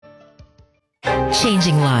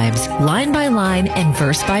changing lives, line by line and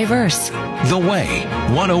verse by verse. The Way,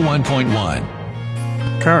 101.1.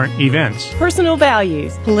 Current events, personal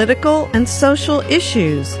values, political and social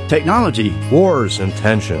issues, technology, wars, and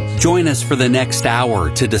tensions. Join us for the next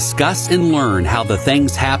hour to discuss and learn how the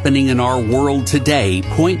things happening in our world today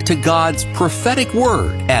point to God's prophetic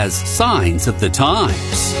word as signs of the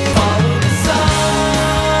times. Follow the signs,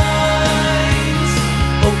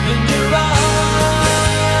 open your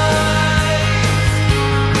eyes,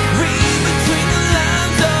 read between the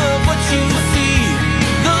lines of what you see,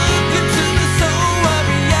 look into the soul of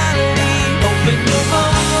reality, open your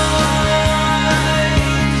mind,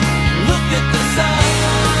 look at the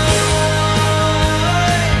sign,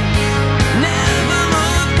 never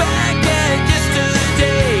look back at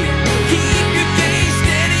yesterday, keep your gaze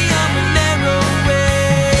steady on the narrow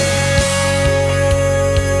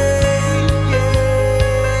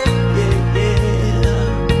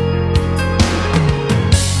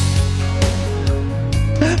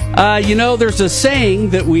There's a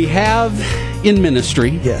saying that we have in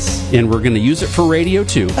ministry. Yes. And we're going to use it for radio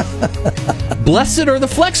too. Blessed are the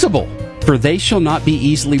flexible, for they shall not be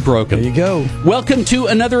easily broken. There you go. Welcome to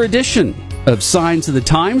another edition of Signs of the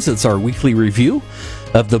Times. It's our weekly review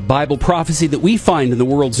of the Bible prophecy that we find in the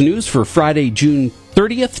world's news for Friday, June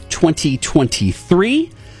 30th,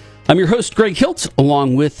 2023. I'm your host, Greg Hilt,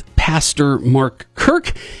 along with Pastor Mark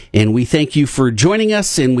Kirk, and we thank you for joining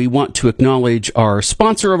us, and we want to acknowledge our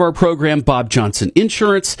sponsor of our program, Bob Johnson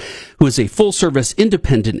Insurance, who is a full-service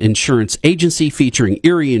independent insurance agency featuring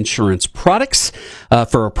Erie Insurance products.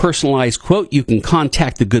 For a personalized quote, you can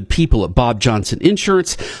contact the good people at Bob Johnson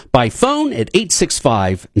Insurance by phone at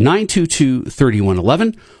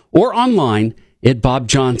 865-922-3111 or online at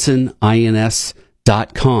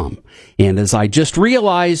bobjohnsonins.com. And as I just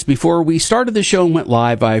realized before we started the show and went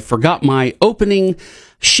live, I forgot my opening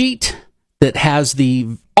sheet that has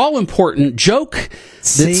the all-important joke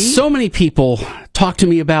that so many people talk to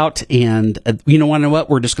me about. And you know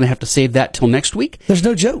what? We're just going to have to save that till next week. There's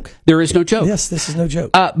no joke. There is no joke. Yes, this is no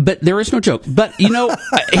joke. But there is no joke. But,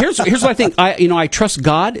 here's what I think. I trust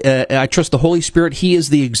God. I trust the Holy Spirit. He is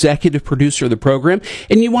the executive producer of the program.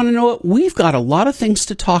 And you want to know what? We've got a lot of things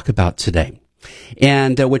to talk about today.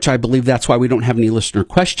 And which I believe that's why we don't have any listener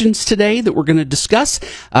questions today that we're going to discuss,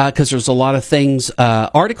 because there's a lot of things,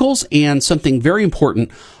 articles, and something very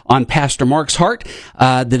important on Pastor Mark's heart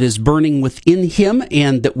that is burning within him,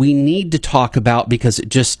 and that we need to talk about because it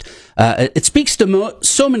just it speaks to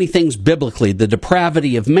so many things biblically: the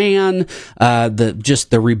depravity of man,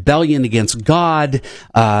 the rebellion against God,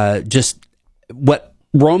 just what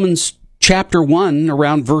Romans Chapter 1,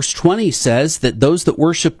 around verse 20, says that those that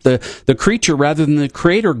worship the creature rather than the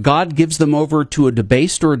Creator, God gives them over to a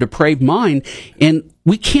debased or a depraved mind, and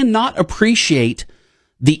we cannot appreciate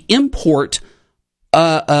the import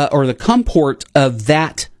or the comport of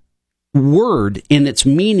that word in its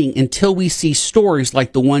meaning until we see stories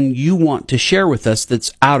like the one you want to share with us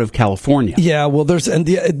that's out of California. Yeah, well,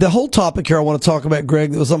 the whole topic here I want to talk about,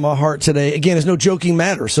 Greg, that was on my heart today. Again, it's no joking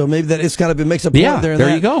matter, so maybe that it's kind of, it makes a point there.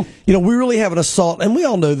 There you go. We really have an assault, and we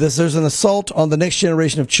all know this. There's an assault on the next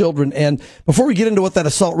generation of children, and before we get into what that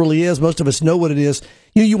assault really is, most of us know what it is.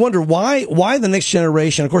 You wonder why the next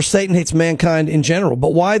generation. Of course, Satan hates mankind in general,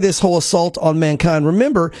 but why this whole assault on mankind?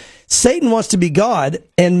 Remember, Satan wants to be God,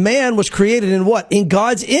 and man was created in what? In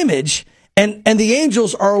God's image, and the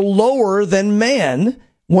angels are lower than man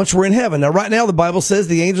once we're in heaven. Now, right now, the Bible says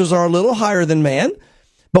the angels are a little higher than man,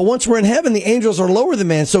 but once we're in heaven, the angels are lower than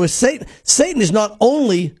man. So Satan is not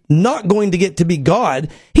only not going to get to be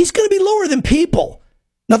God, he's going to be lower than people.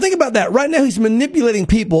 Now think about that. Right now, he's manipulating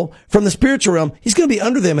people from the spiritual realm. He's going to be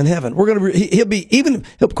under them in heaven. He'll be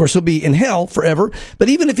in hell forever. But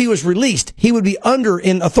even if he was released, he would be under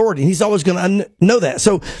in authority. He's always going to know that.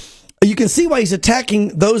 So you can see why he's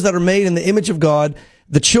attacking those that are made in the image of God.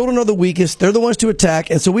 The children are the weakest. They're the ones to attack.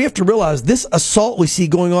 And so we have to realize this assault we see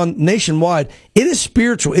going on nationwide, it is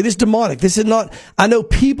spiritual. It is demonic. This is not, I know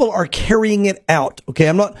people are carrying it out. Okay.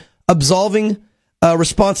 I'm not absolving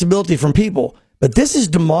responsibility from people. But this is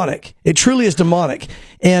demonic. It truly is demonic.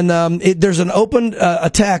 And there's an open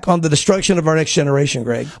attack on the destruction of our next generation,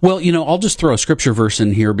 Greg. Well, I'll just throw a scripture verse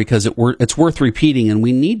in here because it's worth repeating, and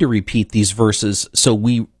we need to repeat these verses so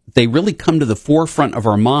they really come to the forefront of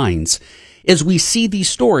our minds as we see these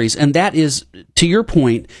stories. And that is, to your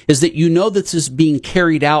point, is that this is being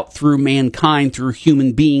carried out through mankind, through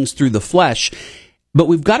human beings, through the flesh. But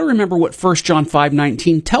we've got to remember what 1 John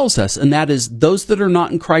 5:19 tells us, and that is those that are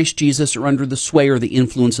not in Christ Jesus are under the sway or the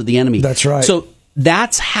influence of the enemy. That's right. So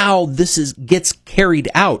That's how this gets carried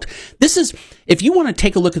out. This is, if you want to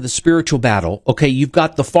take a look at the spiritual battle, okay, you've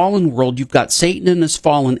got the fallen world, you've got Satan and his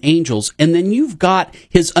fallen angels, and then you've got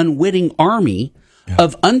his unwitting army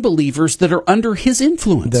of unbelievers that are under his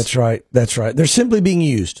influence. That's right. That's right. They're simply being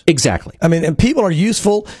used. Exactly. I mean, and people are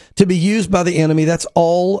useful to be used by the enemy. That's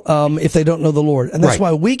all, if they don't know the Lord. And that's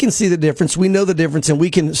why we can see the difference. We know the difference, and we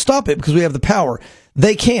can stop it because we have the power.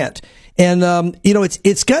 They can't. And,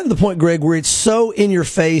 it's gotten to the point, Greg, where it's so in your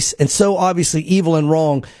face and so obviously evil and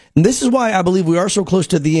wrong. And this is why I believe we are so close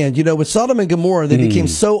to the end. With Sodom and Gomorrah, they became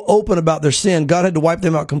so open about their sin, God had to wipe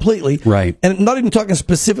them out completely. Right. And not even talking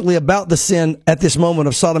specifically about the sin at this moment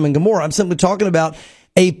of Sodom and Gomorrah. I'm simply talking about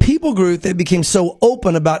a people group that became so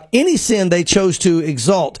open about any sin they chose to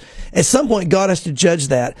exalt. At some point, God has to judge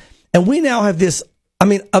that. And we now have this,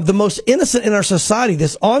 of the most innocent in our society,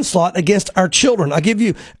 this onslaught against our children. I'll give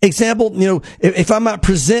you example, if I might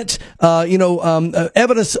present,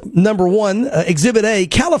 evidence number one, Exhibit A,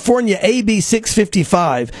 California AB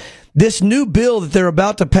 655, this new bill that they're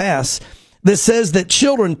about to pass that says that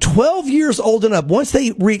children 12 years old and up, once they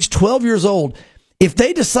reach 12 years old, if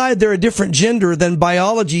they decide they're a different gender than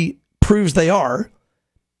biology proves they are,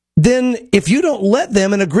 then if you don't let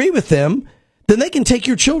them and agree with them, then they can take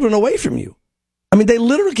your children away from you. They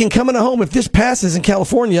literally can come in a home if this passes in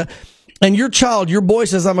California and your child, your boy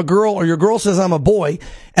says I'm a girl or your girl says I'm a boy,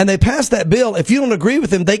 and they pass that bill. If you don't agree with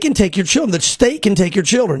them, they can take your children. The state can take your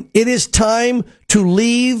children. It is time to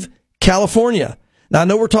leave California. Now, I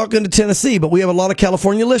know we're talking to Tennessee, but we have a lot of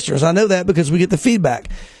California listeners. I know that because we get the feedback.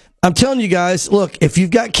 I'm telling you guys, look, if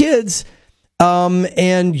you've got kids,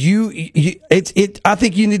 and I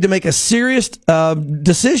think you need to make a serious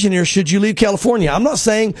decision here. Should you leave California? I'm not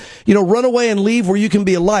saying, run away and leave where you can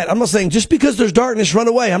be a light. I'm not saying just because there's darkness, run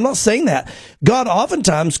away. I'm not saying that. God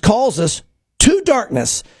oftentimes calls us to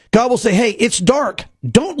darkness. God will say, hey, it's dark.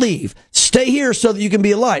 Don't leave. Stay here so that you can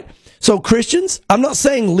be a light. So Christians, I'm not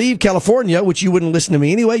saying leave California, which you wouldn't listen to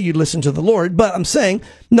me anyway. You'd listen to the Lord. But I'm saying,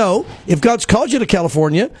 no, if God's called you to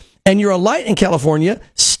California and you're a light in California,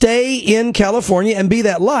 stay in California and be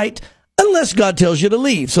that light unless God tells you to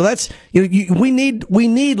leave. So that's, we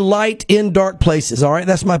need light in dark places. All right.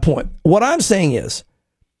 That's my point. What I'm saying is,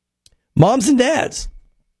 moms and dads,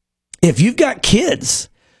 if you've got kids,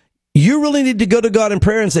 you really need to go to God in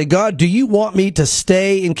prayer and say, God, do you want me to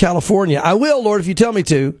stay in California? I will, Lord, if you tell me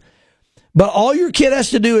to. But all your kid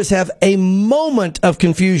has to do is have a moment of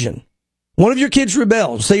confusion. One of your kids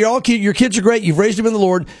rebels. Say your kids are great. You've raised them in the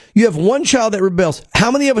Lord. You have one child that rebels. How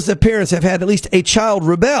many of us as parents have had at least a child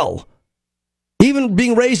rebel? Even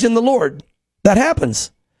being raised in the Lord. That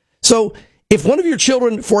happens. So if one of your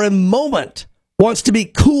children for a moment wants to be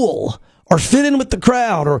cool or fit in with the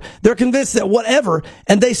crowd, or they're convinced that whatever,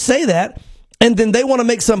 and they say that, and then they want to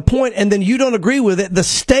make some point, and then you don't agree with it, the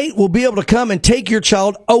state will be able to come and take your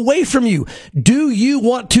child away from you. Do you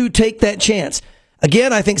want to take that chance?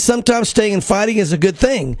 Again, I think sometimes staying and fighting is a good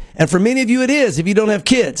thing. And for many of you, it is if you don't have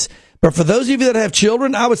kids. But for those of you that have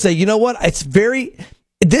children, I would say, you know what?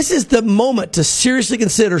 This is the moment to seriously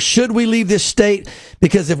consider, should we leave this state?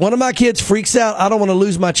 Because if one of my kids freaks out, I don't want to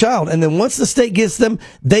lose my child. And then once the state gets them,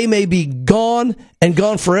 they may be gone and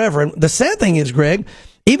gone forever. And the sad thing is, Greg,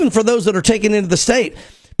 even for those that are taken into the state,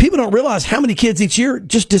 people don't realize how many kids each year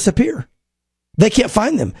just disappear. They can't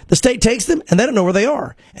find them. The state takes them, and they don't know where they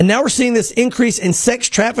are. And now we're seeing this increase in sex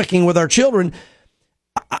trafficking with our children.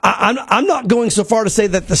 I'm not going so far to say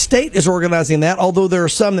that the state is organizing that, although there are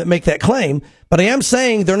some that make that claim. But I am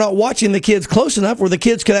saying they're not watching the kids close enough where the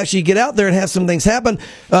kids could actually get out there and have some things happen.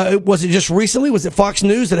 Was it just recently? Was it Fox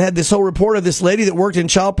News that had this whole report of this lady that worked in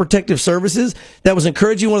Child Protective Services that was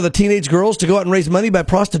encouraging one of the teenage girls to go out and raise money by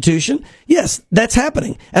prostitution? Yes, that's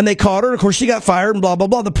happening. And they caught her. And of course, she got fired and blah, blah,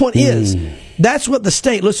 blah. The point is, that's what the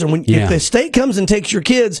state, listen, if the state comes and takes your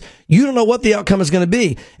kids, you don't know what the outcome is going to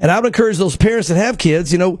be. And I would encourage those parents that have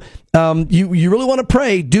kids, you really want to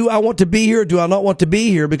pray, do I want to be here? Do I not want to be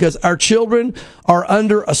here? Because our children are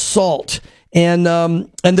under assault. And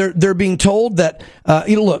they're being told that,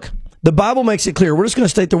 look, the Bible makes it clear. We're just going to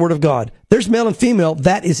state the word of God. There's male and female.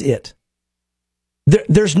 That is it.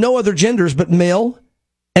 There's no other genders but male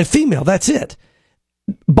and female. That's it.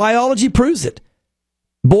 Biology proves it.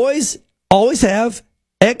 Boys always have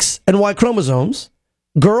X and Y chromosomes.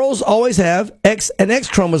 Girls always have X and X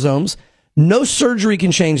chromosomes. No surgery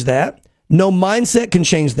can change that. No mindset can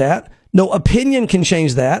change that. No opinion can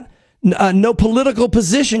change that. No political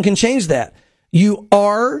position can change that. You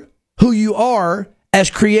are who you are as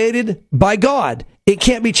created by God. It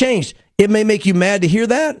can't be changed. It may make you mad to hear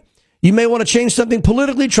that. You may want to change something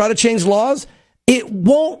politically, try to change laws. It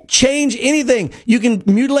won't change anything. You can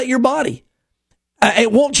mutilate your body.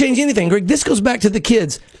 It won't change anything. Greg, this goes back to the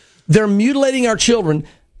kids. They're mutilating our children.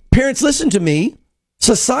 Parents, listen to me.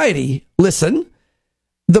 Society, listen.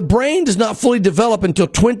 The brain does not fully develop until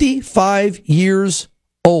 25 years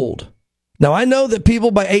old. Now, I know that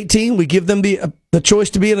people by 18, we give them the choice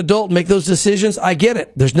to be an adult and make those decisions. I get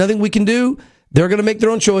it. There's nothing we can do. They're going to make their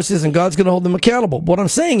own choices, and God's going to hold them accountable. What I'm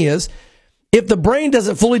saying is, if the brain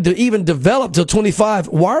doesn't fully even develop till 25,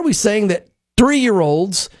 why are we saying that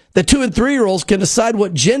 3-year-olds, that 2 and 3-year-olds can decide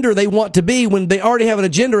what gender they want to be when they already have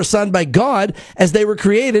an gender assigned by God as they were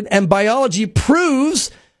created, and biology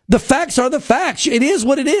proves the facts are the facts. It is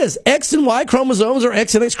what it is. X and Y chromosomes are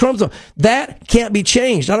X and X chromosomes. That can't be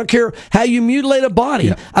changed. I don't care how you mutilate a body.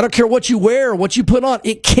 Yeah. I don't care what you wear or what you put on.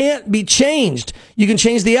 It can't be changed. You can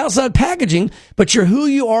change the outside packaging, but you're who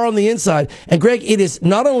you are on the inside. And Greg, it is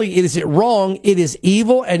not only is it wrong, it is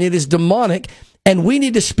evil and it is demonic. And we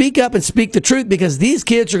need to speak up and speak the truth, because these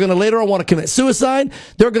kids are going to later on want to commit suicide.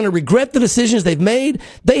 They're going to regret the decisions they've made.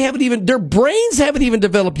 Their brains haven't even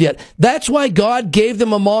developed yet. That's why God gave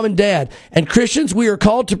them a mom and dad. And Christians, we are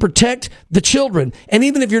called to protect the children. And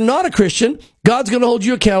even if you're not a Christian, God's going to hold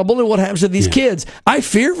you accountable in what happens to these kids. I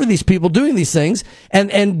fear for these people doing these things,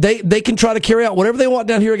 and they can try to carry out whatever they want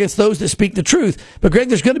down here against those that speak the truth. But Greg,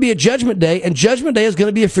 there's going to be a judgment day, and judgment day is going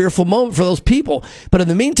to be a fearful moment for those people. But in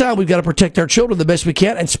the meantime, we've got to protect our children the best we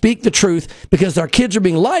can and speak the truth, because our kids are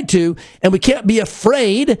being lied to, and we can't be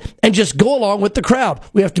afraid and just go along with the crowd.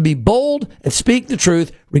 We have to be bold and speak the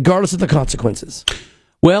truth regardless of the consequences.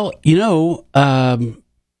 Well, the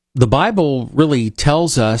Bible really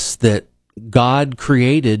tells us that God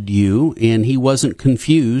created you, and he wasn't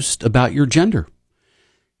confused about your gender.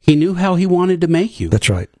 He knew how he wanted to make you. That's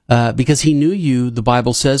right. Because he knew you, the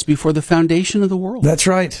Bible says, before the foundation of the world. That's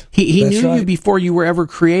right. He knew you before you were ever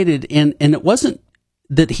created, and it wasn't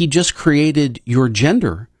that he just created your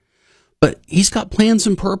gender, but he's got plans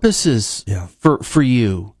and purposes for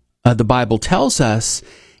you, the Bible tells us,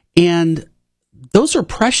 and those are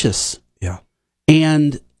precious. Yeah.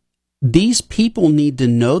 And these people need to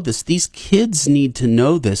know this. These kids need to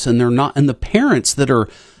know this, and they're not. And the parents that are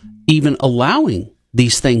even allowing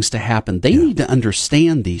these things to happen, they need to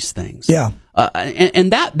understand these things. Yeah,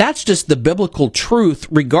 and that's just the biblical truth,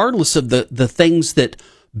 regardless of the things that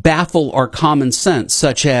baffle our common sense,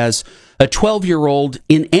 such as a 12-year-old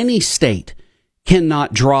in any state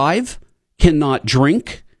cannot drive, cannot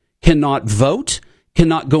drink, cannot vote,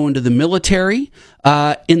 cannot go into the military,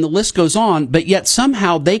 and the list goes on, but yet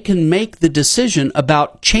somehow they can make the decision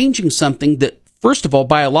about changing something that, first of all,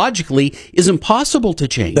 biologically is impossible to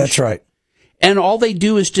change. That's right. And all they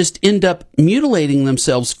do is just end up mutilating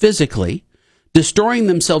themselves physically, destroying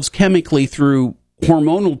themselves chemically through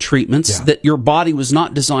hormonal treatments that your body was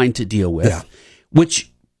not designed to deal with,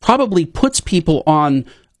 which probably puts people on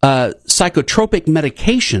psychotropic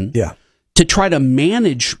medication to try to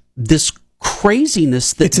manage this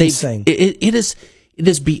craziness that it's insane. It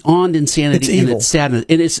is beyond insanity. It's evil. And it's sadness.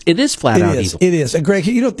 It is flat out evil. It is. And Greg,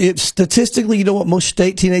 statistically, you know what most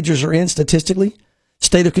teenagers are in statistically?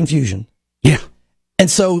 State of confusion. Yeah. And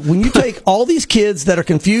so when you take all these kids that are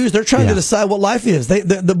confused, they're trying to decide what life is.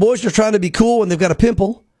 The boys are trying to be cool when they've got a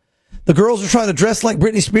pimple. The girls are trying to dress like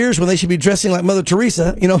Britney Spears when they should be dressing like Mother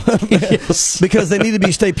Teresa, because they need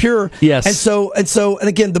to stay pure. Yes. And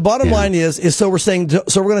again, the bottom line is so we're saying,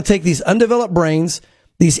 so we're going to take these undeveloped brains,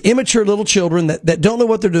 these immature little children that don't know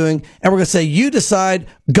what they're doing, and we're going to say, you decide.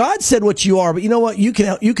 God said what you are, but you know what? You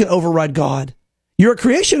can override God. You're a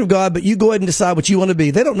creation of God, but you go ahead and decide what you want to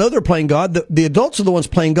be. They don't know they're playing God. The adults are the ones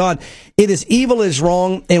playing God. It is evil, it is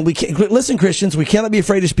wrong, and we can't, listen, Christians, we cannot be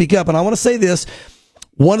afraid to speak up. And I want to say this.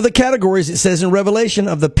 One of the categories, it says in Revelation,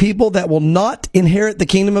 of the people that will not inherit the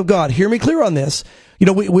kingdom of God. Hear me clear on this.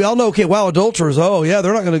 We all know, adulterers,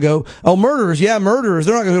 they're not going to go. Oh, murderers, murderers,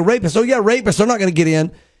 they're not going to go. Rapists, rapists, they're not going to get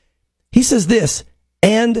in. He says this,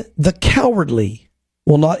 and the cowardly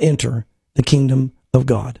will not enter the kingdom of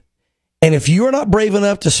God. And if you are not brave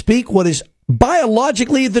enough to speak what is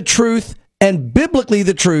biologically the truth and biblically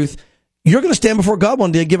the truth, you're going to stand before God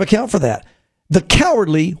one day and give account for that. The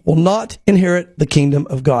cowardly will not inherit the kingdom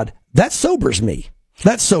of God. That sobers me.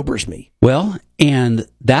 Well, and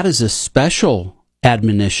that is a special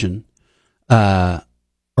admonition or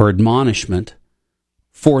admonishment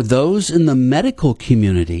for those in the medical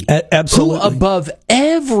community. Absolutely. Who above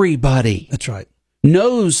everybody. That's right.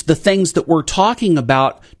 Knows the things that we're talking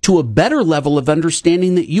about to a better level of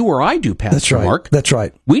understanding that you or I do, Pastor Mark. That's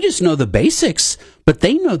right. We just know the basics, but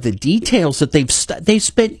they know the details that they've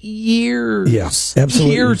spent years,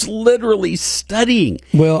 years literally studying.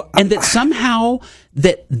 Well, and that somehow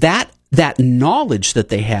that knowledge that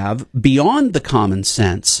they have beyond the common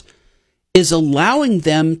sense is allowing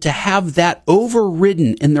them to have that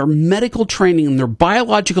overridden in their medical training and their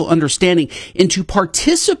biological understanding and to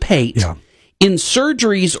participate in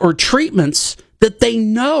surgeries or treatments that they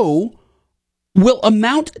know will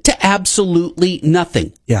amount to absolutely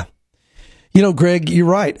nothing. Yeah. You know, Greg, you're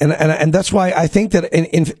right. And that's why I think that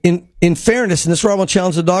in fairness, and this is where I want to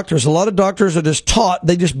challenge the doctors, a lot of doctors are just taught,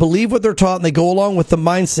 they just believe what they're taught and they go along with the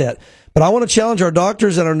mindset. But I want to challenge our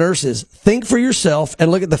doctors and our nurses. Think for yourself and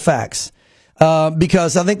look at the facts.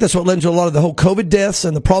 Because I think that's what led to a lot of the whole COVID deaths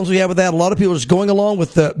and the problems we have with that. A lot of people are just going along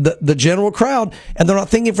with the general crowd, and they're not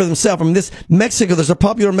thinking for themselves. I mean, there's a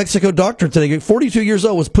popular Mexico doctor today, 42 years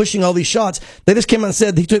old, was pushing all these shots. They just came out and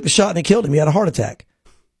said he took the shot and it killed him. He had a heart attack.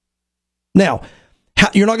 Now,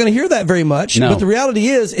 you're not going to hear that very much, but the reality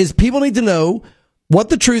is people need to know what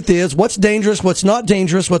the truth is, what's dangerous, what's not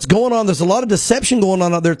dangerous, what's going on. There's a lot of deception going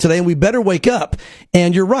on out there today, and we better wake up.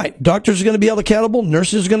 And you're right. Doctors are going to be held accountable.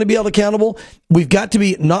 Nurses are going to be held accountable. We've got to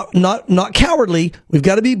be not cowardly. We've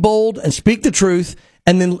got to be bold and speak the truth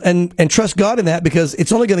and then and trust God in that, because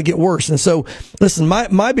it's only going to get worse. And so, listen,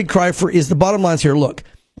 my big cry is the bottom lines here. Look,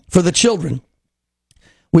 for the children,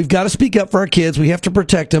 we've got to speak up for our kids. We have to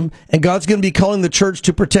protect them, and God's going to be calling the church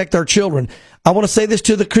to protect our children. I want to say this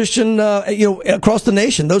to the Christian, across the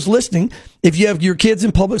nation, those listening. If you have your kids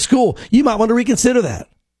in public school, you might want to reconsider that.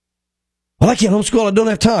 Well, I can't homeschool. I don't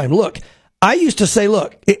have time. Look, I used to say,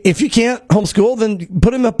 look, if you can't homeschool, then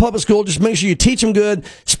put them in public school. Just make sure you teach them good.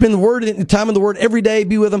 Spend time in the Word every day.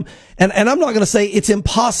 Be with them. And I'm not going to say it's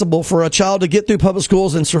impossible for a child to get through public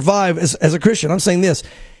schools and survive as a Christian. I'm saying this.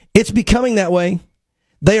 It's becoming that way.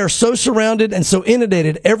 They are so surrounded and so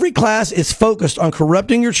inundated. Every class is focused on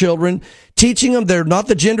corrupting your children, teaching them they're not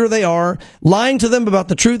the gender they are, lying to them about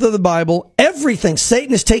the truth of the Bible. Everything.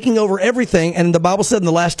 Satan is taking over everything. And the Bible said in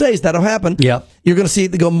the last days that'll happen. Yeah. You're going to see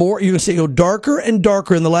it go you're going to see it go darker and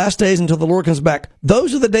darker in the last days until the Lord comes back.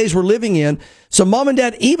 Those are the days we're living in. So mom and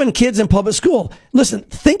dad, even kids in public school, listen,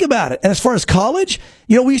 think about it. And as far as college,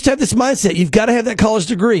 we used to have this mindset. You've got to have that college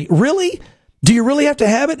degree. Really? Do you really have to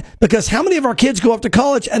have it? Because how many of our kids go off to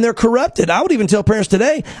college and they're corrupted? I would even tell parents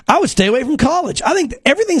today, I would stay away from college. I think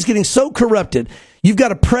everything's getting so corrupted. You've got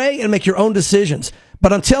to pray and make your own decisions.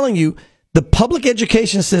 But I'm telling you, the public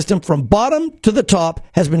education system from bottom to the top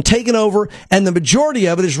has been taken over, and the majority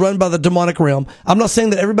of it is run by the demonic realm. I'm not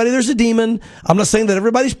saying that everybody there's a demon. I'm not saying that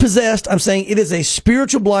everybody's possessed. I'm saying it is a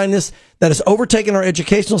spiritual blindness that has overtaken our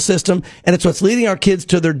educational system, and it's what's leading our kids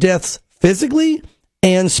to their deaths physically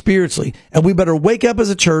and spiritually. And we better wake up as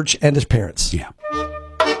a church and as parents. Yeah.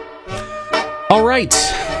 All right.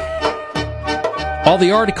 All the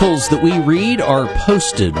articles that we read are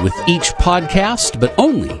posted with each podcast, but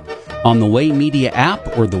only on the Way Media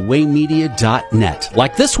app or thewaymedia.net.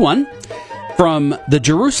 Like this one from the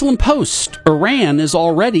Jerusalem Post. Iran is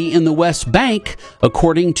already in the West Bank,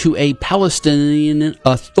 according to a Palestinian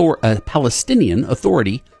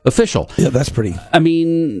Authority official. Yeah, that's pretty. I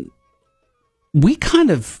mean, we kind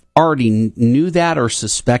of already knew that or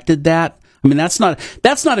suspected that. I mean, that's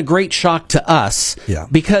not a great shock to us. Yeah.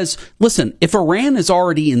 Because, listen, if Iran is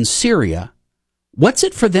already in Syria, what's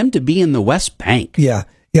it for them to be in the West Bank? Yeah.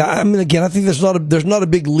 Yeah, I mean, again, I think there's not a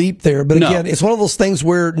big leap there. But again, it's one of those things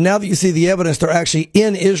where now that you see the evidence, they're actually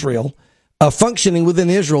in Israel. Functioning within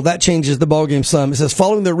Israel, that changes the ballgame some. It says,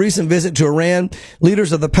 following their recent visit to Iran,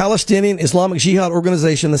 leaders of the Palestinian Islamic Jihad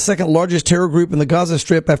organization, the second largest terror group in the Gaza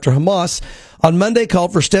Strip after Hamas, on Monday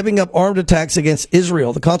called for stepping up armed attacks against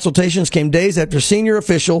Israel. The consultations came days after senior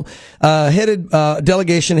official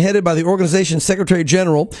delegation headed by the organization's Secretary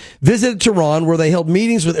General visited Tehran, where they held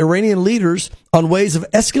meetings with Iranian leaders on ways of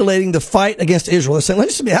escalating the fight against Israel. They're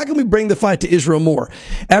saying, how can we bring the fight to Israel more?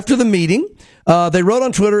 After the meeting, they wrote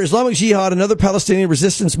on Twitter, Islamic Jihad and other Palestinian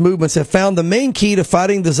resistance movements have found the main key to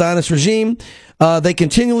fighting the Zionist regime. The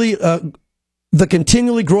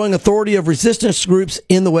continually growing authority of resistance groups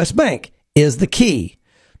in the West Bank is the key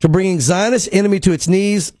to bringing Zionist enemy to its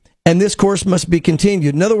knees, and this course must be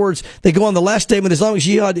continued. In other words, they go on the last statement, Islamic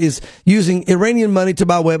Jihad is using Iranian money to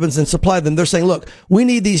buy weapons and supply them. They're saying, look, we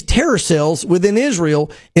need these terror cells within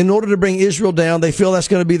Israel in order to bring Israel down. They feel that's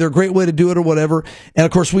going to be their great way to do it or whatever. And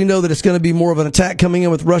of course, we know that it's going to be more of an attack coming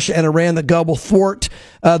in with Russia and Iran that God will thwart,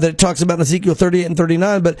 that it talks about in Ezekiel 38 and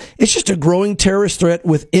 39. But it's just a growing terrorist threat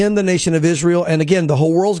within the nation of Israel. And again, the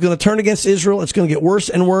whole world's going to turn against Israel. It's going to get worse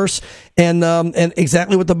and worse. And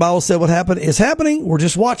exactly what the Bible said would happen is happening. We're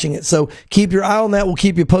just watching it. So keep your eye on that. We'll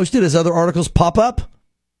keep you posted as other articles pop up.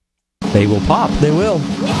 They will pop. They will.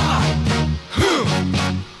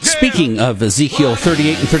 Speaking of Ezekiel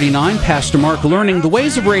 38 and 39, Pastor Mark learning the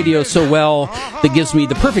ways of radio so well that gives me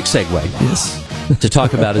the perfect segue to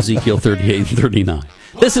talk about Ezekiel 38 and 39.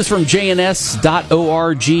 This is from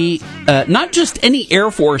jns.org. Not just any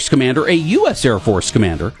Air Force commander, a U.S. Air Force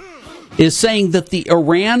commander is saying that the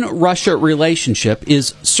Iran-Russia relationship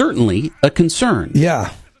is certainly a concern.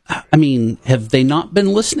 Yeah. I mean, have they not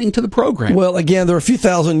been listening to the program? Well, again, they're a few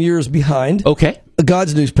thousand years behind. Okay.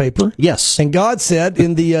 God's newspaper. Yes. And God said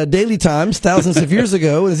in the Daily Times thousands of years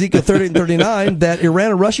ago, in Ezekiel 38 and 39, that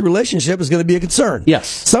Iran and Russia relationship is going to be a concern. Yes.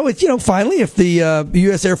 So, it's, finally, if the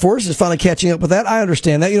U.S. Air Force is finally catching up with that, I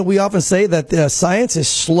understand that. We often say that science is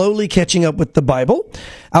slowly catching up with the Bible.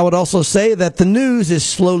 I would also say that the news is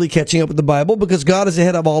slowly catching up with the Bible because God is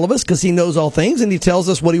ahead of all of us because he knows all things and he tells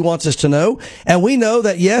us what he wants us to know. And we know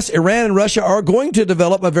that, yes, Iran and Russia are going to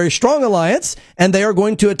develop a very strong alliance and they are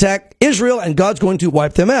going to attack Israel and God's going to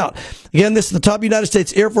wipe them out. Again, this is the top United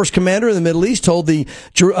States Air Force commander in the Middle East told the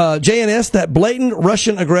JNS that blatant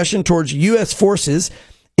Russian aggression towards U.S. forces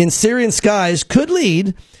in Syrian skies could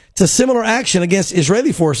lead to similar action against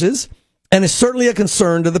Israeli forces and is certainly a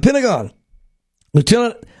concern to the Pentagon.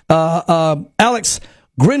 Lieutenant Alex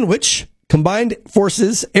Greenwich, Combined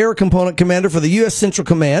Forces Air Component Commander for the U.S. Central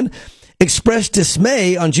Command, expressed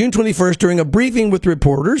dismay on June 21st during a briefing with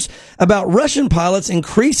reporters about Russian pilots'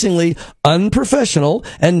 increasingly unprofessional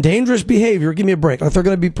and dangerous behavior. Give me a break. Like they're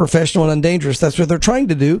going to be professional and undangerous. That's what they're trying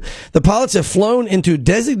to do. The pilots have flown into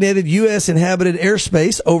designated U.S. inhabited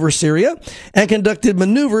airspace over Syria and conducted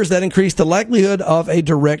maneuvers that increase the likelihood of a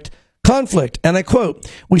direct conflict. And I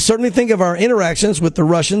quote, "We certainly think of our interactions with the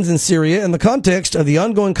Russians in Syria in the context of the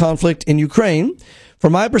ongoing conflict in Ukraine.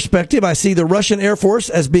 From my perspective, I see the Russian Air Force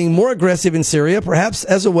as being more aggressive in Syria, perhaps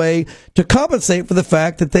as a way to compensate for the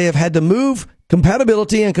fact that they have had to move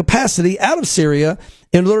compatibility and capacity out of Syria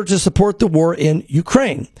in order to support the war in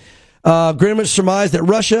Ukraine." Greenwich surmised that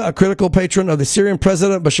Russia, a critical patron of the Syrian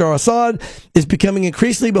President Bashar Assad, is becoming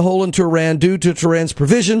increasingly beholden to Iran due to Tehran's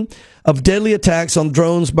provision of deadly attacks on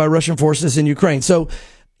drones by Russian forces in Ukraine. So,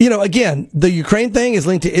 again, the Ukraine thing is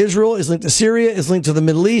linked to Israel, is linked to Syria, is linked to the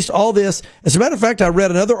Middle East, all this. As a matter of fact, I read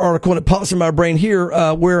another article, and it pops in my brain here,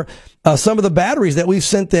 where some of the batteries that we've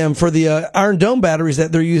sent them for the Iron Dome batteries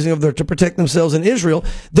that they're using to protect themselves in Israel,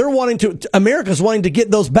 America's wanting to get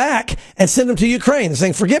those back and send them to Ukraine. They're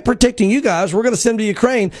saying, forget protecting you guys, we're going to send them to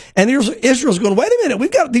Ukraine. And Israel's going, wait a minute, we've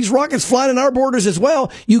got these rockets flying in our borders as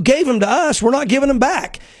well. You gave them to us, we're not giving them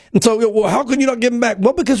back. And so, well, how can you not give them back?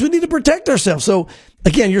 Well, because we need to protect ourselves. So,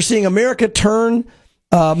 again, you're seeing America turn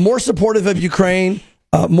more supportive of Ukraine,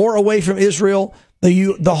 more away from Israel.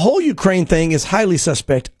 The whole Ukraine thing is highly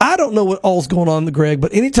suspect. I don't know what all's going on, Greg,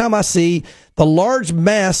 but anytime I see the large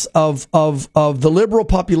mass of the liberal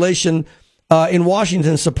population in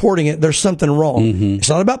Washington supporting it, there's something wrong. Mm-hmm. It's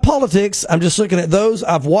not about politics. I'm just looking at those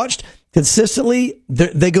I've watched consistently.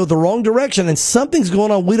 They go the wrong direction, and something's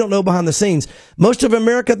going on we don't know behind the scenes. Most of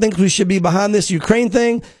America thinks we should be behind this Ukraine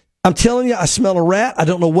thing. I'm telling you, I smell a rat. I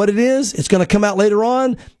don't know what it is. It's going to come out later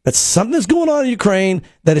on, but something's going on in Ukraine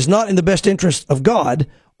that is not in the best interest of God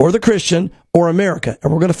or the Christian or America,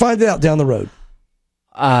 and we're going to find it out down the road.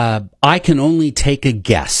 I can only take a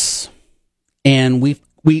guess, and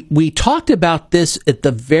we talked about this at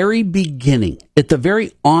the very beginning, at the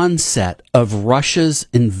very onset of Russia's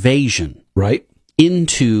invasion, right,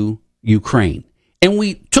 into Ukraine, and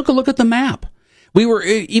we took a look at the map. We were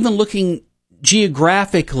even looking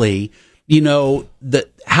geographically,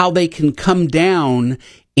 how they can come down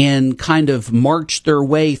and kind of march their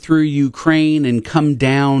way through Ukraine and come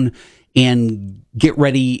down and get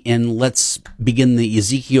ready, and let's begin the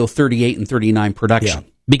Ezekiel 38 and 39 production. Yeah.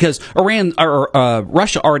 Because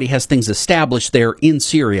Russia already has things established there in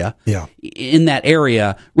Syria, in that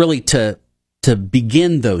area, really to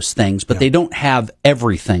begin those things, but they don't have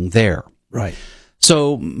everything there. Right.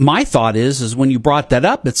 So my thought is when you brought that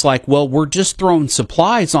up, it's like, well, we're just throwing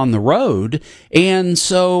supplies on the road, and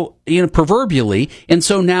so, proverbially, and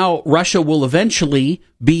so now Russia will eventually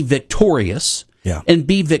be victorious, and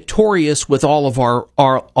be victorious with all of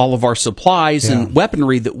our supplies and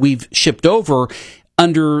weaponry that we've shipped over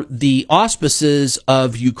under the auspices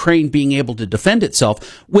of Ukraine being able to defend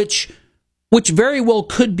itself, which very well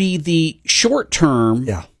could be the short-term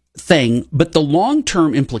thing, but the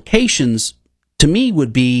long-term implications to me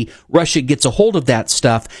would be Russia gets a hold of that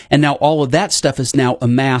stuff, and now all of that stuff is now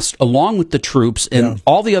amassed along with the troops and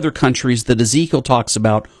all the other countries that Ezekiel talks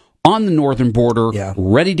about on the northern border,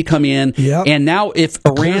 ready to come in. And now if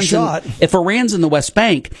Iran's in the West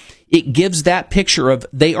Bank, it gives that picture of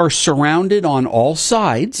they are surrounded on all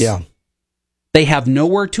sides. They have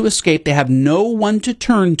nowhere to escape. Be no one to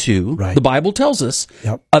turn to. Right. The Bible tells us,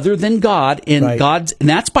 other than God, and and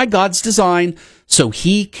that's by God's design, so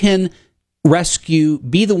He can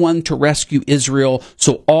be the one to rescue Israel,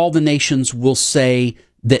 so all the nations will say,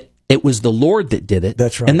 that it was the Lord that did it.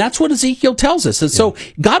 That's right. And that's what Ezekiel tells us. And so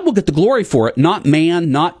God will get the glory for it, not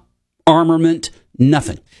man, not armament,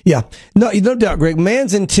 nothing. Yeah, no doubt, Greg.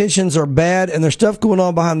 Man's intentions are bad, and there's stuff going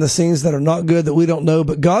on behind the scenes that are not good that we don't know.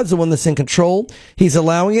 But God's the one that's in control. He's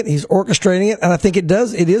allowing it. He's orchestrating it, and I think it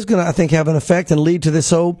is going to, I think, have an effect and lead to this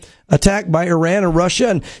whole attack by Iran and Russia.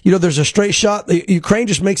 And there's a straight shot. Ukraine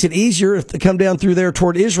just makes it easier to come down through there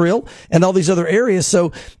toward Israel and all these other areas.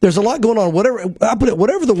 So there's a lot going on.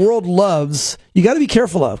 Whatever the world loves, you got to be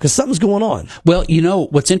careful of because something's going on. Well,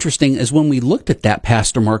 what's interesting is when we looked at that,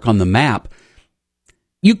 Pastor Mark, on the map,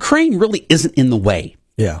 Ukraine really isn't in the way.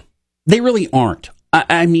 Yeah. They really aren't.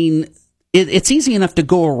 I mean, it's easy enough to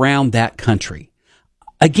go around that country.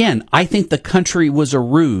 Again, I think the country was a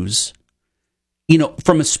ruse,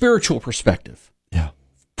 from a spiritual perspective. Yeah.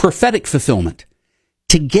 Prophetic fulfillment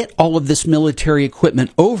to get all of this military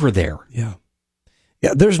equipment over there. Yeah.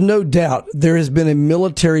 Yeah, there's no doubt there has been a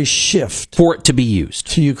military shift for it to be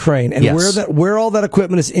used to Ukraine. And where all that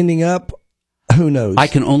equipment is ending up, who knows? I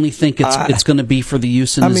can only think it's going to be for the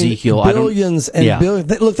use in Ezekiel. Billions and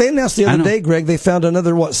billions. Look, they announced the other day, Greg, they found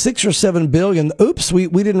another 6 or 7 billion. Oops, we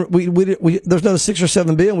didn't. There's another 6 or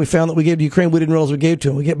 7 billion we found that we gave to Ukraine. We didn't realize we gave to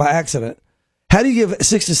them. We get by accident. How do you give $6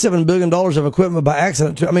 to $7 billion of equipment by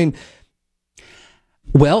accident?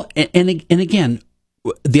 Well, and again,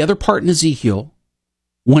 the other part in Ezekiel,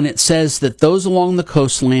 when it says that those along the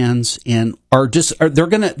coastlands and they're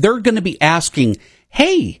gonna be asking,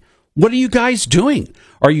 hey, what are you guys doing?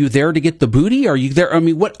 Are you there to get the booty? Are you there? I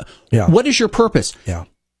mean, what is your purpose? Yeah.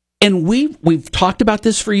 And we've talked about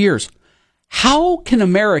this for years. How can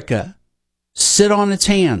America sit on its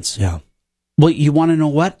hands? Yeah. Well, you want to know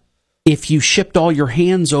what? If you shipped all your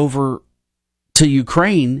hands over to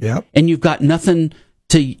Ukraine and you've got nothing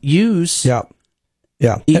to use,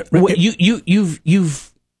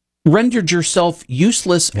 you've rendered yourself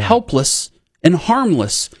useless, helpless, and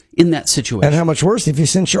harmless in that situation. And how much worse if you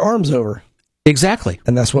sent your arms over? Exactly.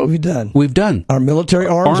 And that's what we've done. Our military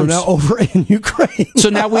arms are now over in Ukraine.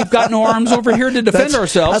 So now we've got no arms over here to defend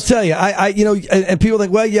ourselves. I'll tell you, and people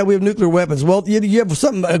think, well, yeah, we have nuclear weapons. Well, you have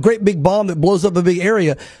a great big bomb that blows up a big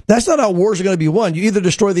area. That's not how wars are going to be won. You either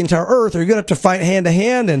destroy the entire earth or you're going to have to fight hand to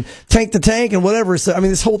hand and tank to tank and whatever. So,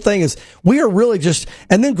 this whole thing is, we are really just,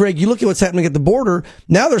 and then Greg, you look at what's happening at the border.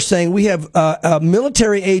 Now they're saying we have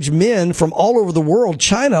military age men from all over the world.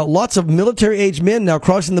 China, lots of military age men now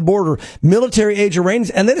crossing the border. Military age Iranians,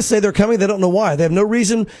 and they just say they're coming. They don't know why. They have no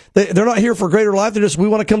reason. They're not here for greater life. They're just, we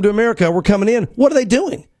want to come to America. We're coming in. What are they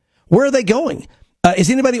doing? Where are they going? Is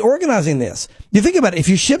anybody organizing this? You think about it. If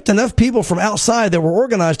you shipped enough people from outside that were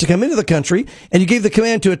organized to come into the country and you gave the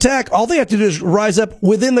command to attack, all they have to do is rise up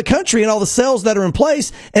within the country and all the cells that are in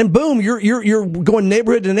place, and boom, you're going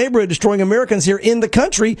neighborhood to neighborhood, destroying Americans here in the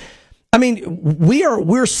country.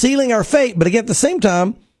 We're sealing our fate. But again, at the same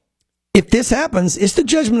time, if this happens, it's the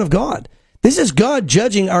judgment of God. This is God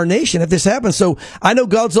judging our nation if this happens. So I know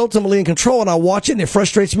God's ultimately in control, and I watch it, and it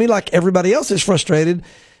frustrates me like everybody else is frustrated.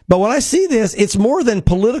 But when I see this, it's more than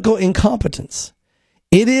political incompetence.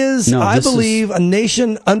 It is, I believe, a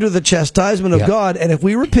nation under the chastisement of God, and if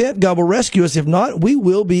we repent, God will rescue us. If not, we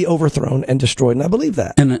will be overthrown and destroyed, and I believe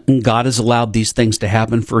that. And God has allowed these things to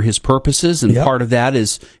happen for His purposes, and part of that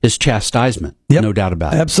is chastisement, no doubt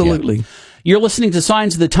about it. Absolutely. Yeah. You're listening to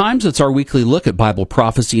Signs of the Times. It's our weekly look at Bible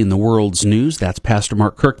prophecy and the world's news. That's Pastor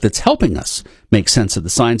Mark Kirk that's helping us make sense of the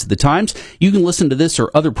signs of the times. You can listen to this or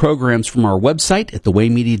other programs from our website at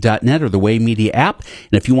thewaymedia.net or the Way Media app.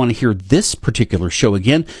 And if you want to hear this particular show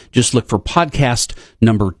again, just look for podcast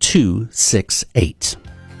number 268.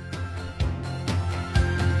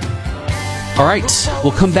 All right,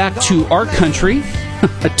 we'll come back to our country.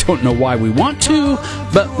 I don't know why we want to,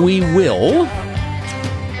 but we will,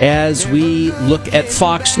 as we look at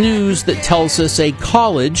Fox News that tells us a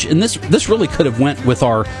college, and this really could have went with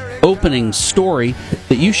our opening story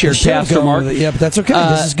that you shared, Pastor Mark. Yeah, but that's okay.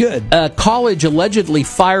 This is good. A college allegedly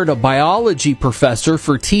fired a biology professor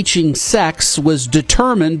for teaching sex was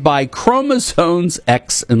determined by chromosomes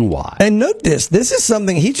X and Y. And note this. This is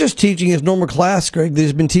something he's just teaching his normal class, Greg, that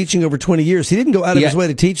he's been teaching over 20 years. He didn't go out of his way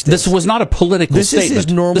to teach this. This was not a political statement. This is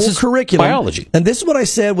his normal curriculum. Biology. And this is what I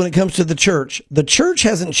said when it comes to the church. The church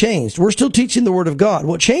hasn't changed. We're still teaching the Word of God.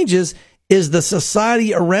 What changes is the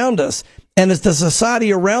society around us. And as the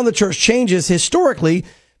society around the church changes, historically,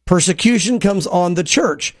 persecution comes on the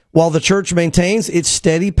church, while the church maintains its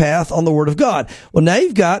steady path on the Word of God. Well, now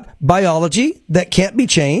you've got biology that can't be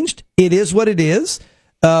changed. It is what it is.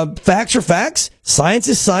 Facts are facts. Science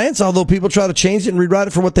is science, although people try to change it and rewrite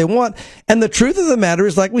it for what they want. And the truth of the matter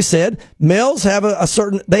is, like we said, males have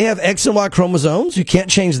they have X and Y chromosomes. You can't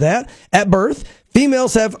change that at birth.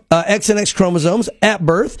 Females have X and X chromosomes at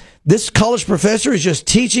birth. This college professor is just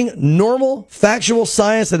teaching normal, factual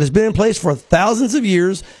science that has been in place for thousands of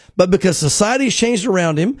years, but because society has changed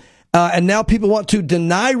around him, and now people want to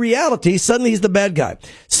deny reality, suddenly he's the bad guy.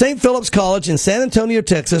 St. Philip's College in San Antonio,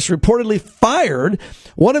 Texas, reportedly fired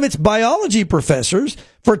one of its biology professors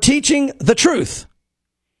for teaching the truth.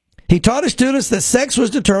 He taught his students that sex was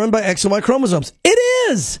determined by X and Y chromosomes. It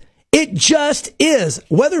is! It just is.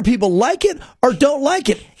 Whether people like it or don't like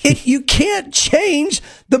it, you can't change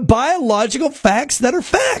the biological facts that are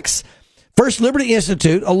facts. First Liberty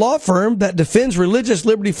Institute, a law firm that defends religious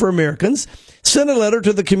liberty for Americans, sent a letter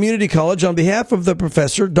to the community college on behalf of the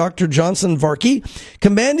professor, Dr. Johnson Varkey,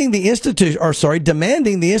 demanding the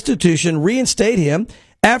institution reinstate him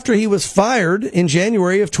after he was fired in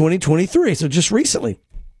January of 2023, so just recently.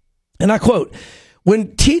 And I quote,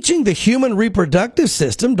 "When teaching the human reproductive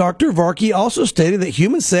system, Dr. Varkey also stated that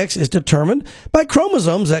human sex is determined by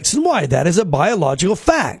chromosomes X and Y. That is a biological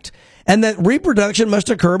fact. And that reproduction must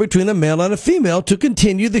occur between a male and a female to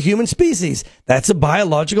continue the human species. That's a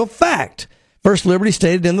biological fact," First Liberty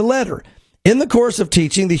stated in the letter. In the course of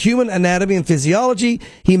teaching the human anatomy and physiology,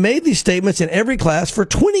 he made these statements in every class for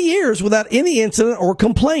 20 years without any incident or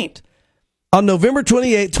complaint. On November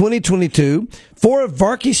 28, 2022, 4 of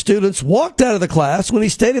Varkey's students walked out of the class when he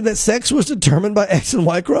stated that sex was determined by X and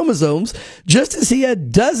Y chromosomes, just as he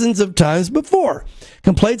had dozens of times before.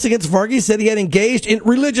 Complaints against Varkey said he had engaged in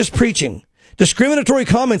religious preaching, discriminatory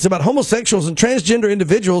comments about homosexuals and transgender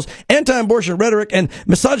individuals, anti-abortion rhetoric, and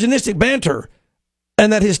misogynistic banter,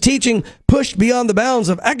 and that his teaching pushed beyond the bounds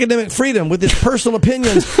of academic freedom with his personal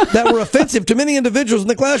opinions that were offensive to many individuals in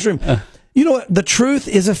the classroom. You know what? The truth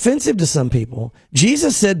is offensive to some people.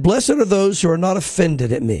 Jesus said, "Blessed are those who are not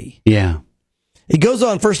offended at me." Yeah. He goes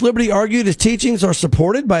on, First Liberty argued his teachings are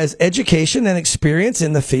supported by his education and experience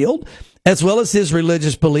in the field, as well as his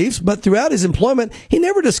religious beliefs, but throughout his employment, he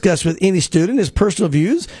never discussed with any student his personal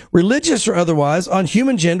views, religious or otherwise, on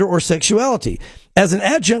human gender or sexuality. As an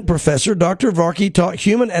adjunct professor, Dr. Varkey taught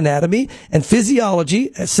human anatomy and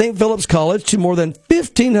physiology at St. Philip's College to more than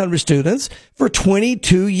 1,500 students for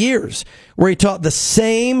 22 years, where he taught the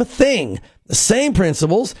same thing, the same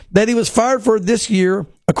principles that he was fired for this year,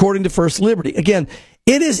 according to First Liberty. Again,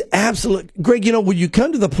 it is absolute. Greg, you know, when you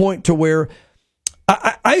come to the point to where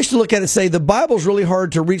I used to look at it and say the Bible's really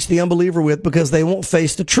hard to reach the unbeliever with because they won't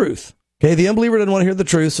face the truth. Okay, the unbeliever doesn't want to hear the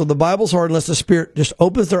truth, so the Bible's hard unless the Spirit just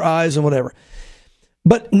opens their eyes and whatever.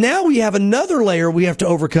 But now we have another layer we have to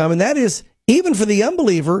overcome, and that is, even for the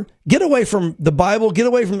unbeliever, get away from the Bible, get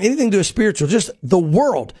away from anything to do spiritual, just the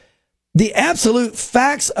world. The absolute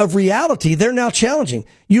facts of reality, they're now challenging.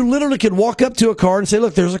 You literally could walk up to a car and say,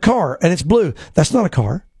 "Look, there's a car, and it's blue." That's not a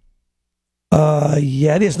car.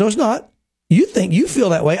 Yeah, it is. No, it's not. You think you feel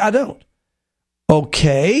that way. I don't.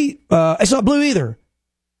 Okay. It's not blue either.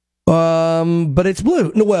 But it's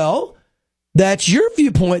blue. Well, that's your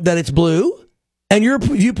viewpoint that it's blue and your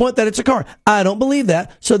viewpoint that it's a car. I don't believe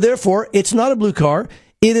that. So therefore, it's not a blue car.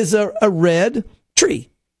 It is a red tree.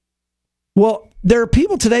 Well, there are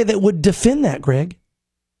people today that would defend that, Greg.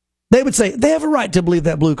 They would say they have a right to believe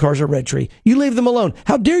that blue car is a red tree. You leave them alone.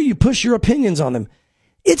 How dare you push your opinions on them?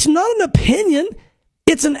 It's not an opinion.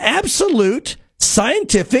 It's an absolute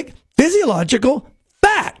scientific, physiological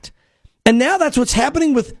fact. And now that's what's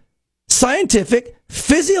happening with scientific,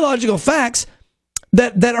 physiological facts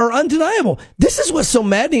that are undeniable. This is what's so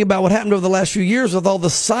maddening about what happened over the last few years with all the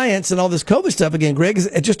science and all this COVID stuff again, Greg, is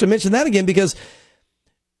just to mention that again, because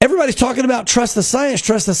everybody's talking about trust the science,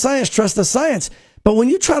 trust the science, trust the science. But when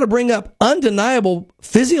you try to bring up undeniable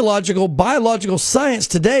physiological, biological science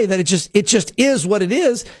today, that it just is what it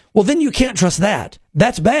is, well, then you can't trust that.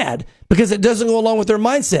 That's bad because it doesn't go along with their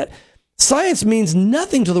mindset. Science means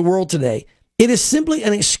nothing to the world today. It is simply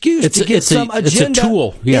an excuse to get some agenda. It's a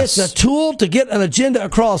tool. Yes. It's a tool to get an agenda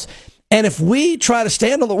across. And if we try to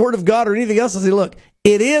stand on the word of God or anything else and say, look,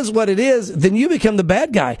 it is what it is, then you become the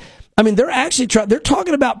bad guy. I mean, they're actually they're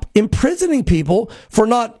talking about imprisoning people for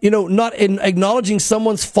not acknowledging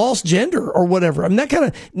someone's false gender or whatever. I mean, that kind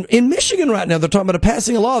of, in Michigan right now, they're talking about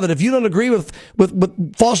passing a law that if you don't agree with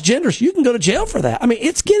false genders, you can go to jail for that. I mean,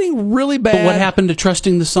 it's getting really bad. But what happened to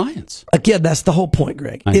trusting the science? Again, that's the whole point,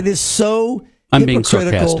 Greg. It is so I'm being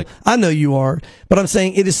hypocritical. Sarcastic. I know you are, but I'm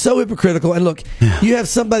saying it is so hypocritical. And look, you have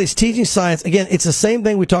somebody's teaching science. Again, it's the same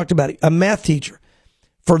thing we talked about. A math teacher.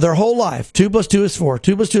 For their whole life, 2 + 2 is 4,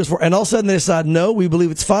 2 + 2 is 4. And all of a sudden they decide, no, we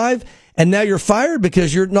believe it's 5. And now you're fired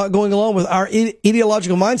because you're not going along with our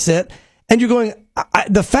ideological mindset. And you're going,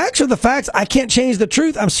 the facts are the facts. I can't change the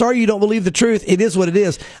truth. I'm sorry you don't believe the truth. It is what it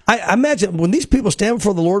is. I imagine when these people stand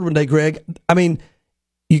before the Lord one day, Greg, I mean,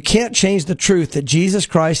 You can't change the truth that Jesus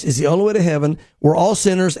Christ is the only way to heaven. We're all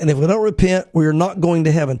sinners, and if we don't repent, we're not going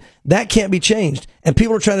to heaven. That can't be changed. And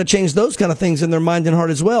people are trying to change those kind of things in their mind and heart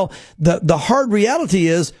as well. The hard reality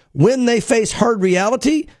is, when they face hard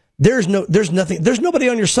reality, there's nobody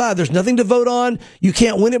on your side. There's nothing to vote on. You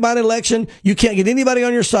can't win it by an election. You can't get anybody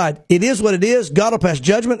on your side. It is what it is. God will pass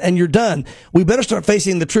judgment, and you're done. We better start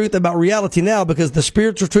facing the truth about reality now, because the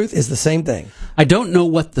spiritual truth is the same thing. I don't know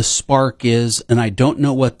what the spark is, and I don't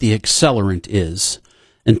know what the accelerant is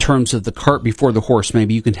in terms of the cart before the horse.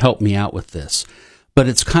 Maybe you can help me out with this. But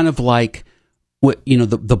it's kind of like,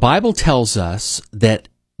 the Bible tells us that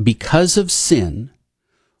because of sin,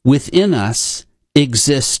 within us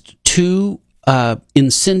exist two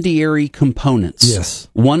incendiary components. Yes.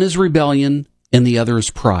 One is rebellion, and the other is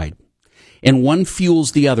pride. And one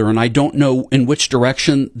fuels the other, and I don't know in which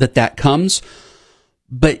direction that comes,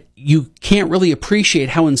 but you can't really appreciate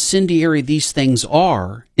how incendiary these things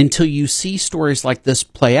are until you see stories like this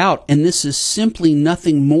play out, and this is simply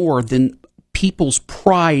nothing more than people's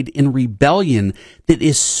pride and rebellion that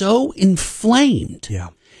is so inflamed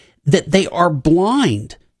that they are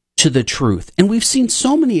blind to the truth. And we've seen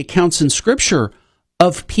so many accounts in Scripture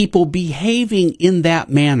of people behaving in that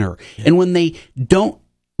manner. And when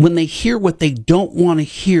they hear what they don't want to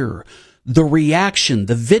hear, the reaction,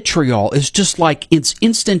 the vitriol is just like, it's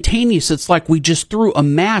instantaneous. It's like we just threw a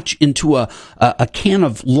match into a can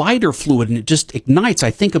of lighter fluid and it just ignites.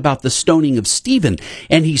 I think about the stoning of Stephen,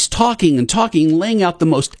 and he's talking and talking, laying out the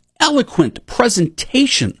most eloquent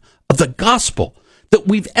presentation of the gospel that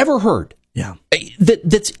we've ever heard. Yeah.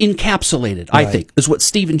 That's encapsulated, I think, is what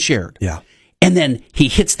Stephen shared. Yeah. And then he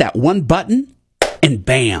hits that one button, and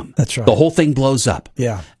bam. That's right. The whole thing blows up.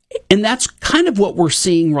 Yeah. And that's kind of what we're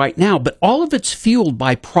seeing right now, but all of it's fueled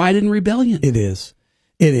by pride and rebellion. It is.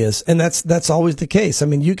 It is. And that's always the case. I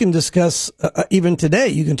mean, you can discuss, even today,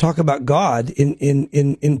 you can talk about God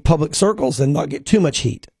in public circles and not get too much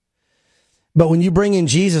heat. But when you bring in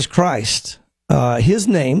Jesus Christ, his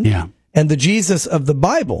name, and the Jesus of the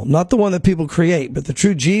Bible, not the one that people create, but the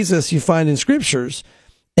true Jesus you find in scriptures,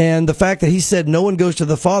 and the fact that he said, no one goes to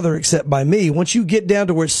the Father except by me. Once you get down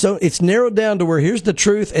to where it's narrowed down to where here's the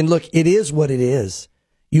truth, and look, it is what it is.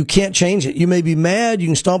 You can't change it. You may be mad, you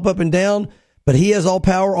can stomp up and down, but he has all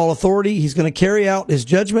power, all authority. He's going to carry out his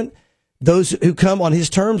judgment. Those who come on his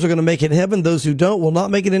terms are going to make it heaven. Those who don't will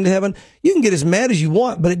not make it into heaven. You can get as mad as you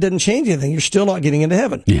want, but it doesn't change anything. You're still not getting into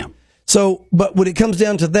heaven. Yeah. So, but when it comes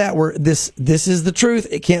down to that, where this is the truth,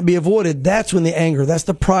 it can't be avoided. That's when the anger, that's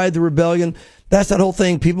the pride, the rebellion, that's that whole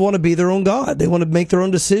thing. People want to be their own God. They want to make their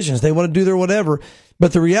own decisions. They want to do their whatever.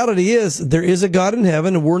 But the reality is, there is a God in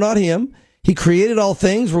heaven, and we're not him. He created all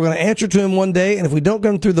things. We're going to answer to him one day. And if we don't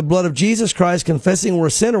come through the blood of Jesus Christ, confessing we're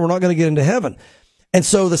a sinner, we're not going to get into heaven. And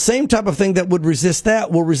so the same type of thing that would resist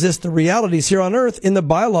that will resist the realities here on earth in the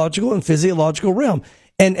biological and physiological realm.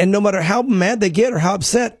 And no matter how mad they get or how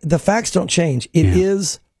upset, the facts don't change. It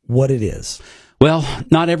is what it is. Well,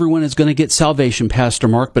 not everyone is going to get salvation, Pastor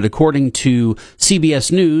Mark, but according to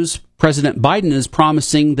CBS News, President Biden is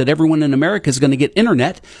promising that everyone in America is going to get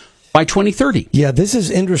internet by 2030. Yeah, this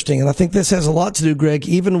is interesting, and I think this has a lot to do, Greg,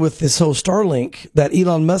 even with this whole Starlink that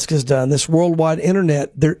Elon Musk has done, this worldwide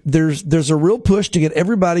internet. There's a real push to get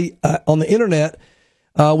everybody on the internet,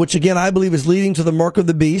 which again, I believe is leading to the mark of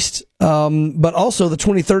the beast. But also the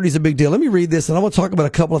 2030 is a big deal. Let me read this, and I want to talk about a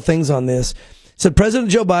couple of things on this. It said President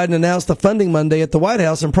Joe Biden announced the funding Monday at the White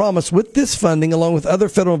House and promised with this funding, along with other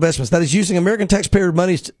federal investments, that is using American taxpayer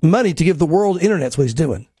money to give the world internet. That's what he's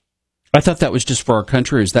doing. I thought that was just for our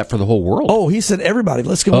country. Or is that for the whole world? Oh, he said everybody.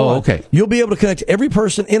 Let's go on. Okay. You'll be able to connect every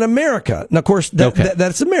person in America. Now, of course,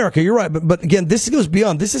 that's America. You're right. But again, this goes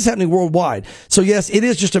beyond. This is happening worldwide. So, yes, it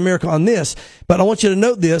is just America on this. But I want you to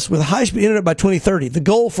note this. With high-speed internet by 2030, the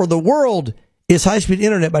goal for the world is high-speed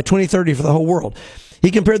internet by 2030 for the whole world.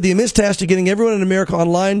 He compared the immense task of getting everyone in America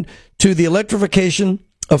online to the electrification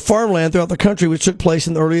of farmland throughout the country, which took place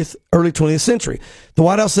in the early 20th century. The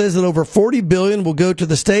White House says that over $40 billion will go to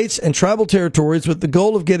the states and tribal territories with the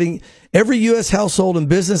goal of getting every U.S. household and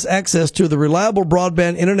business access to the reliable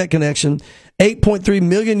broadband internet connection, 8.3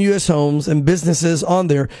 million U.S. homes and businesses on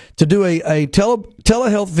there to do a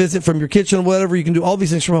telehealth visit from your kitchen or whatever. You can do all these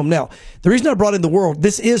things from home. Now, the reason I brought in the world,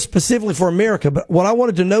 this is specifically for America, but what I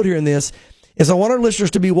wanted to note here in this is I want our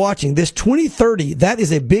listeners to be watching. This 2030, that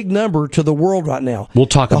is a big number to the world right now. We'll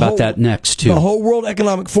talk about that next, too. The whole World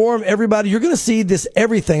Economic Forum, everybody, you're going to see this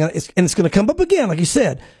everything, and it's going to come up again, like you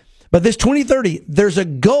said. But this 2030, there's a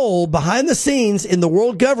goal behind the scenes in the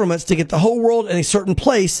world governments to get the whole world in a certain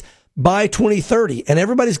place by 2030. And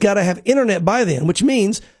everybody's got to have internet by then, which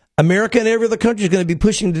means America and every other country is going to be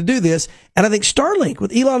pushing to do this. And I think Starlink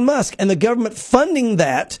with Elon Musk and the government funding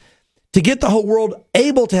that to get the whole world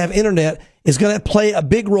able to have internet is going to play a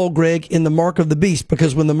big role, Greg, in the mark of the beast.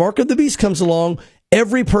 Because when the mark of the beast comes along,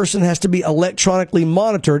 every person has to be electronically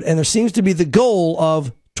monitored. And there seems to be the goal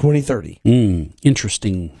of 2030.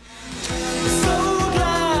 Interesting.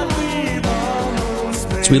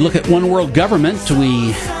 As we look at one world government,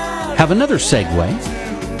 we have another segue.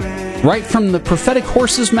 Right from the prophetic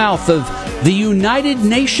horse's mouth of the United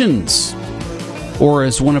Nations, or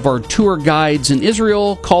as one of our tour guides in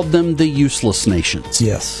Israel called them, the useless nations.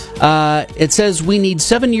 Yes. It says we need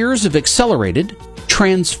 7 years of accelerated,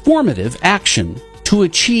 transformative action to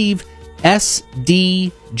achieve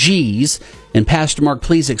SDGs. And Pastor Mark,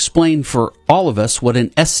 please explain for all of us what an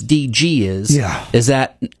SDG is. Yeah. It's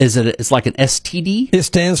like an STD? It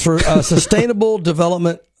stands for Sustainable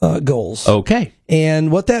Development Goals. Okay.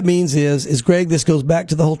 And what that means is, Greg, this goes back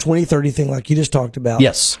to the whole 2030 thing like you just talked about.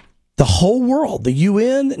 Yes. The whole world, the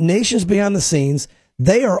UN, nations behind the scenes,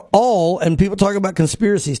 they are all, and people talk about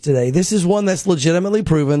conspiracies today, this is one that's legitimately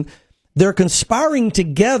proven, they're conspiring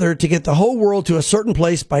together to get the whole world to a certain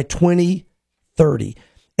place by 2030.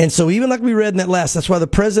 And so even like we read in that that's why the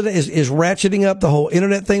president is ratcheting up the whole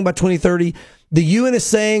internet thing by 2030. The UN is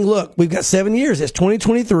saying, look, we've got 7 years. It's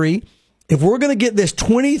 2023. If we're going to get this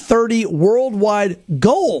 2030 worldwide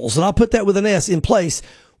goals, and I'll put that with an S, in place,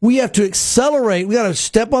 we have to accelerate. We got to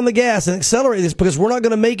step on the gas and accelerate this because we're not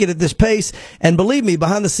going to make it at this pace. And believe me,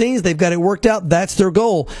 behind the scenes, they've got it worked out. That's their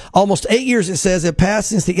goal. Almost 8 years, it says, have passed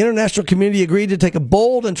since the international community agreed to take a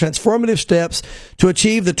bold and transformative steps to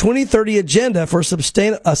achieve the 2030 agenda for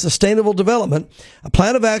sustainable development, a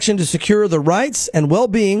plan of action to secure the rights and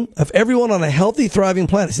well-being of everyone on a healthy, thriving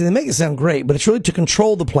planet. See, they make it sound great, but it's really to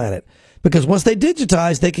control the planet. Because once they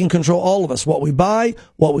digitize, they can control all of us, what we buy,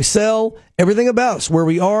 what we sell, everything about us, where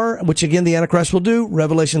we are, which again, the Antichrist will do,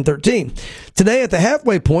 Revelation 13. Today, at the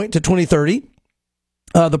halfway point to 2030,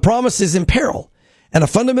 the promise is in peril, and a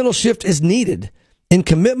fundamental shift is needed in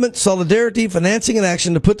commitment, solidarity, financing, and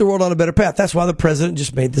action to put the world on a better path. That's why the president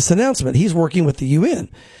just made this announcement. He's working with the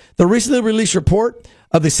UN. The recently released report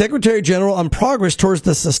of the Secretary General on progress towards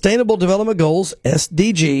the Sustainable Development Goals,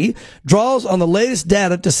 SDG, draws on the latest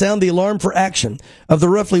data to sound the alarm for action. Of the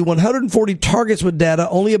roughly 140 targets with data,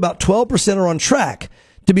 only about 12% are on track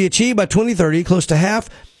to be achieved by 2030. Close to half,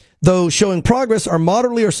 though showing progress, are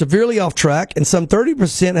moderately or severely off track, and some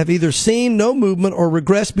 30% have either seen no movement or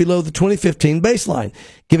regressed below the 2015 baseline.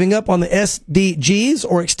 Giving up on the SDGs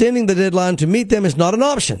or extending the deadline to meet them is not an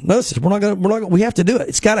option. Notice, we have to do it.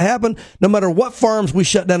 It's got to happen no matter what farms we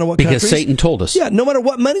shut down in what countries. Because Satan told us. Yeah, no matter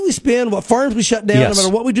what money we spend, what farms we shut down, Yes. no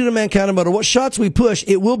matter what we do to mankind, no matter what shots we push,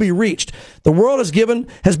 it will be reached. The world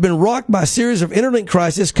has been rocked by a series of interlinked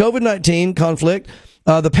crises, COVID-19 conflict,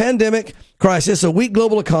 the pandemic crisis, a weak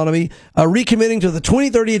global economy, recommitting to the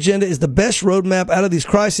 2030 agenda is the best roadmap out of these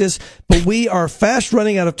crises, but we are fast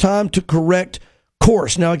running out of time to correct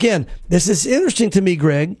course. Now, again, this is interesting to me,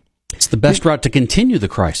 Greg. It's the best route to continue the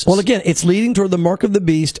crisis. Well, again, it's leading toward the mark of the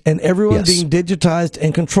beast and everyone Yes. being digitized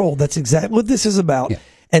and controlled. That's exactly what this is about. Yeah.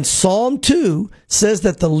 And Psalm 2 says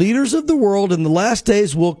that the leaders of the world in the last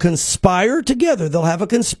days will conspire together. They'll have a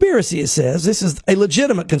conspiracy, it says. This is a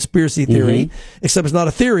legitimate conspiracy theory, except it's not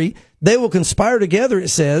a theory. They will conspire together, it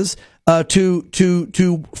says,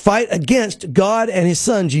 to fight against God and his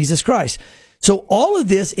son, Jesus Christ. So all of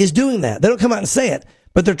this is doing that. They don't come out and say it,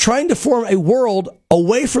 but they're trying to form a world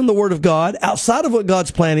away from the Word of God, outside of what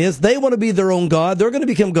God's plan is. They want to be their own God. They're going to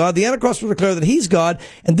become God. The Antichrist will declare that he's God.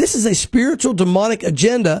 And this is a spiritual demonic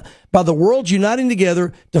agenda by the world uniting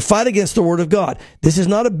together to fight against the Word of God. This is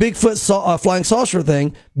not a Bigfoot flying saucer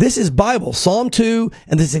thing. This is Bible, Psalm 2,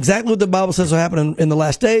 and this is exactly what the Bible says will happen in the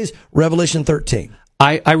last days, Revelation 13.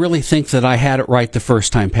 I really think that I had it right the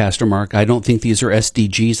first time, Pastor Mark. I don't think these are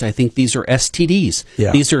SDGs. I think these are STDs.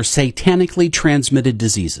 Yeah. These are satanically transmitted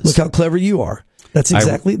diseases. Look how clever you are. That's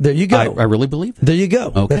exactly, there you go. I really believe that. There you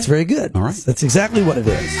go. Okay. That's very good. All right. That's exactly what it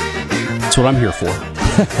is. That's what I'm here for.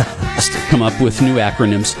 Just to come up with new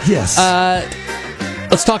acronyms. Yes.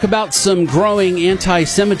 Let's talk about some growing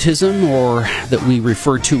anti-Semitism, or that we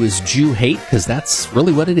refer to as Jew hate, because that's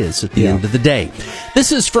really what it is at the end of the day.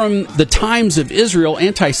 This is from the Times of Israel.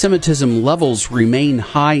 Anti-Semitism levels remain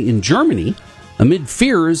high in Germany amid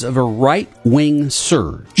fears of a right-wing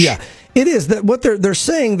surge. Yeah. It is that what they're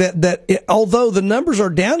saying that although the numbers are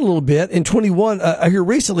down a little bit in 21 here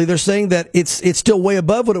recently, they're saying that it's still way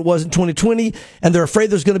above what it was in 2020, and they're afraid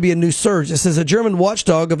there's going to be a new surge. It says a German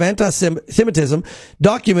watchdog of anti-Semitism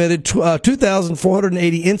documented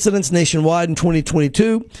 2,480 incidents nationwide in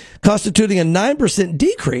 2022, constituting a 9%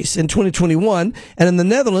 decrease in 2021. And in the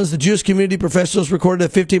Netherlands, the Jewish community professionals recorded a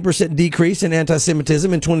 15% decrease in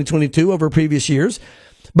anti-Semitism in 2022 over previous years.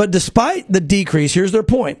 But despite the decrease, here's their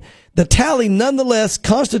point. The tally nonetheless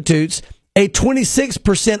constitutes a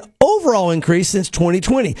 26% overall increase since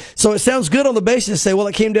 2020. So it sounds good on the basis to say, well,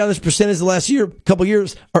 it came down this percentage the last year, couple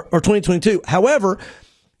years, or 2022. However,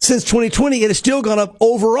 since 2020, it has still gone up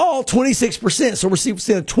overall 26%. So we're seeing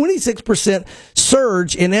a 26%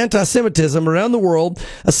 surge in anti-Semitism around the world.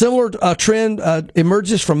 A similar trend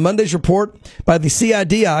emerges from Monday's report by the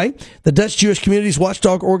CIDI, the Dutch Jewish Communities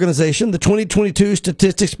Watchdog Organization. The 2022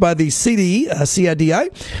 statistics by the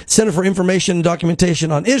CIDI, Center for Information and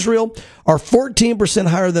Documentation on Israel, are 14%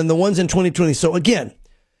 higher than the ones in 2020. So again,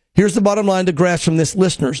 here's the bottom line to grasp from this,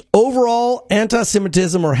 listeners. Overall,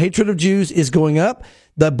 anti-Semitism or hatred of Jews is going up.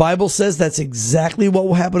 The Bible says that's exactly what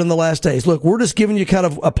will happen in the last days. Look, we're just giving you kind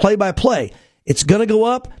of a play-by-play. It's going to go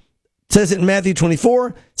up. It says it in Matthew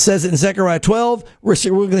 24, says it in Zechariah 12. We're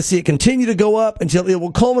going to see it continue to go up until it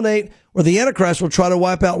will culminate where the Antichrist will try to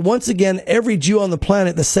wipe out once again every Jew on the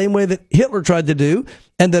planet the same way that Hitler tried to do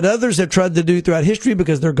and that others have tried to do throughout history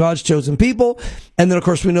because they're God's chosen people. And then, of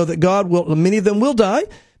course, we know that many of them will die,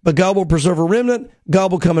 but God will preserve a remnant.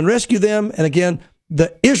 God will come and rescue them. And again,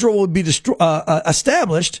 the Israel will be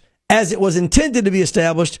established as it was intended to be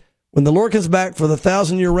established when the Lord comes back for the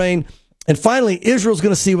 1,000-year reign. And finally, Israel's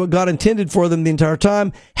going to see what God intended for them the entire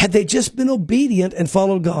time, had they just been obedient and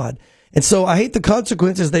followed God. And so I hate the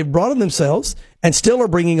consequences they've brought on themselves and still are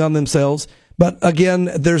bringing on themselves. But again,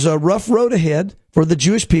 there's a rough road ahead for the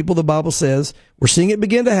Jewish people, the Bible says. We're seeing it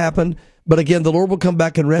begin to happen. But again, the Lord will come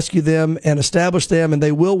back and rescue them and establish them, and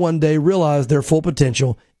they will one day realize their full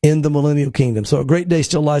potential in the millennial kingdom. So a great day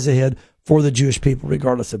still lies ahead for the Jewish people,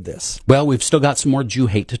 regardless of this. Well, we've still got some more Jew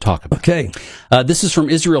hate to talk about. Okay. This is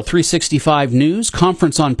from Israel 365 News.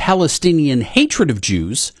 Conference on Palestinian hatred of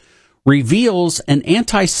Jews reveals an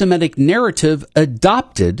anti-Semitic narrative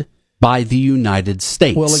adopted by the United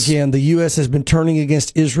States. Well, again, the U.S. has been turning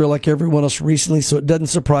against Israel like everyone else recently, so it doesn't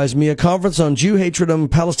surprise me. A conference on Jew hatred among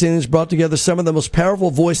Palestinians brought together some of the most powerful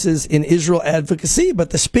voices in Israel advocacy, but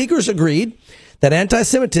the speakers agreed that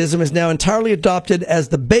anti-Semitism is now entirely adopted as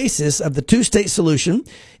the basis of the two-state solution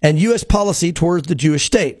and U.S. policy towards the Jewish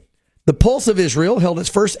state. The Pulse of Israel held its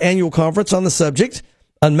first annual conference on the subject,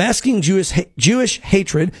 Unmasking Jewish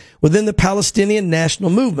Hatred Within the Palestinian National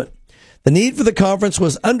Movement. The need for the conference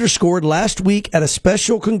was underscored last week at a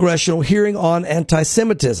special congressional hearing on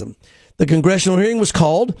anti-Semitism. The congressional hearing was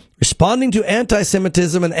called Responding to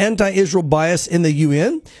Anti-Semitism and Anti-Israel Bias in the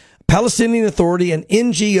UN, Palestinian Authority, and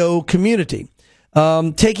NGO Community.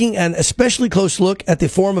 Taking an especially close look at the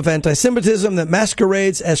form of anti-Semitism that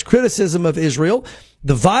masquerades as criticism of Israel.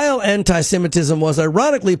 The vile anti-Semitism was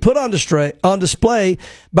ironically put on display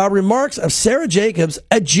by remarks of Sarah Jacobs,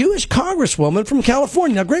 a Jewish congresswoman from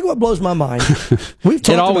California. Now, Greg, what blows my mind? We've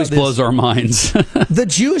talked it always about this. blows our minds. The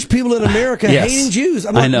Jewish people in America Yes. hating Jews.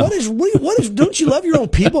 I'm like, I know. what is, don't you love your own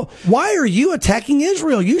people? Why are you attacking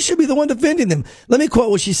Israel? You should be the one defending them. Let me quote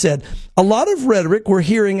what she said. A lot of rhetoric we're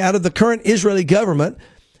hearing out of the current Israeli government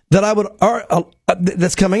that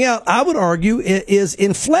that's coming out, I would argue is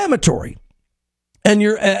inflammatory.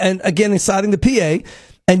 And again, inciting the PA,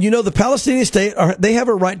 and the Palestinian state, they have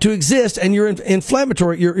a right to exist, and you're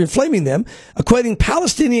inflaming them, equating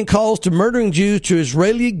Palestinian calls to murdering Jews to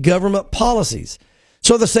Israeli government policies.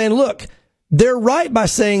 So they're saying, look, they're right by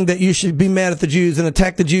saying that you should be mad at the Jews and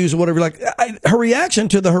attack the Jews or whatever. Her reaction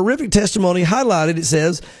to the horrific testimony highlighted, it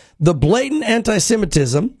says, the blatant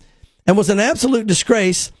anti-Semitism, and was an absolute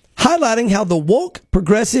disgrace, highlighting how the woke,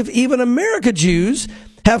 progressive, even America Jews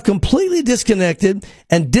have completely disconnected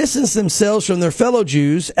and distanced themselves from their fellow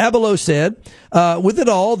Jews. Abelo said, with it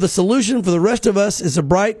all, the solution for the rest of us is a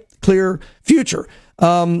bright, clear future.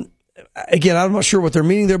 Again, I'm not sure what they're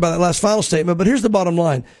meaning there by that last final statement, but here's the bottom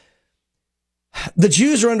line. The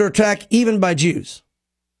Jews are under attack even by Jews.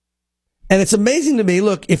 And it's amazing to me,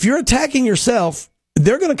 look, if you're attacking yourself,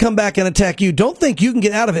 they're going to come back and attack you. Don't think you can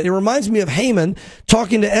get out of it. It reminds me of Haman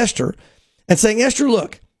talking to Esther and saying, Esther,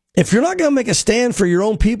 look, if you're not going to make a stand for your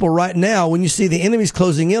own people right now when you see the enemies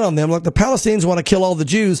closing in on them, like the Palestinians want to kill all the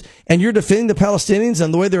Jews, and you're defending the Palestinians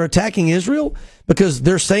and the way they're attacking Israel because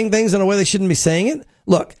they're saying things in a way they shouldn't be saying it,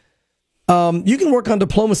 look, you can work on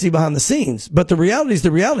diplomacy behind the scenes, but the reality is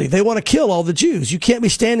the reality. They want to kill all the Jews. You can't be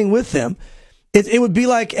standing with them. It would be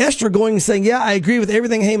like Esther going and saying, yeah, I agree with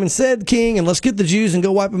everything Haman said, king, and let's get the Jews and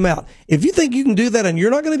go wipe them out. If you think you can do that and you're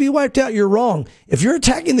not going to be wiped out, you're wrong. If you're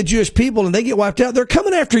attacking the Jewish people and they get wiped out, they're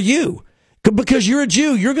coming after you because you're a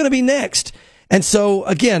Jew. You're going to be next. And so,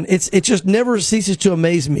 again, it just never ceases to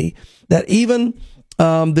amaze me that even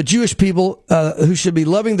the Jewish people who should be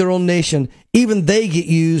loving their own nation, even they get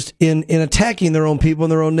used in attacking their own people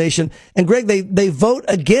and their own nation. And Greg, they vote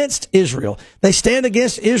against Israel. They stand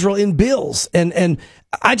against Israel in bills. And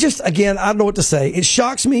I just, again, I don't know what to say. It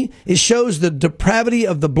shocks me. It shows the depravity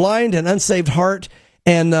of the blind and unsaved heart.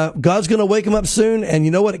 And God's going to wake them up soon. And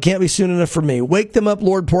you know what? It can't be soon enough for me. Wake them up,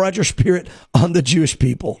 Lord. Pour out your Spirit on the Jewish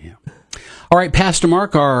people. Yeah. All right, Pastor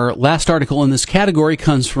Mark, our last article in this category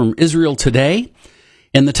comes from Israel Today.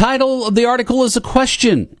 And the title of the article is a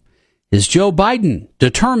question. Is Joe Biden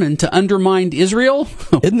determined to undermine Israel?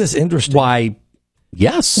 Isn't this interesting? Why,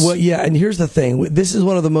 yes. Well, yeah, and here's the thing. This is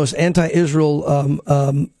one of the most anti-Israel,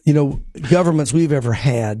 governments we've ever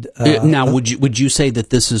had. Now, would you say that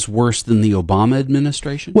this is worse than the Obama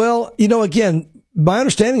administration? Well, again, my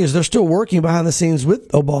understanding is they're still working behind the scenes with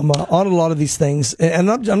Obama on a lot of these things,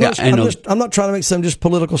 and I'm not trying to make some just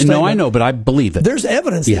political statement. No, I know, but I believe it. There's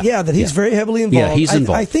evidence that he's very heavily involved. Yeah, he's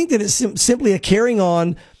involved. I think that it's simply a carrying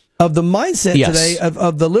on of the mindset today,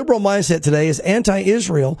 of the liberal mindset today is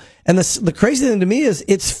anti-Israel, and the crazy thing to me is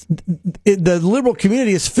the liberal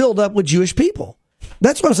community is filled up with Jewish people.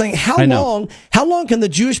 That's what I'm saying. How long can the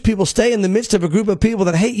Jewish people stay in the midst of a group of people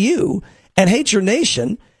that hate you and hate your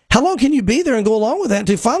nation? How long can you be there and go along with that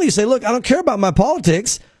until finally you say, look, I don't care about my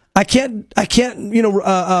politics. I can't,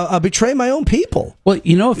 betray my own people. Well,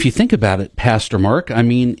 if you think about it, Pastor Mark, I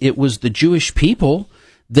mean, it was the Jewish people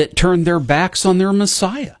that turned their backs on their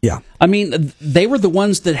Messiah. Yeah. I mean, they were the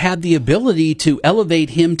ones that had the ability to elevate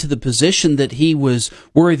him to the position that he was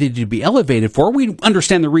worthy to be elevated for. We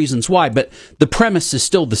understand the reasons why, but the premise is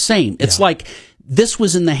still the same. It's like this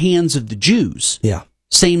was in the hands of the Jews. Yeah.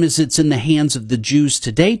 Same as it's in the hands of the Jews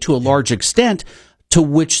today to a large extent, to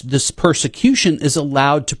which this persecution is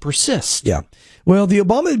allowed to persist. Yeah. Well, the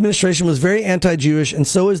Obama administration was very anti-Jewish, and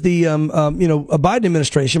so is the Biden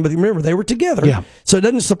administration. But remember, they were together. Yeah. So it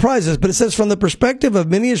doesn't surprise us. But it says, from the perspective of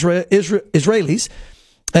many Israelis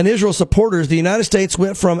and Israel supporters, the United States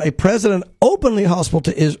went from a president openly hostile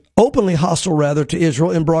to Israel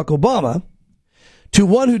in Barack Obama, to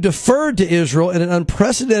one who deferred to Israel in an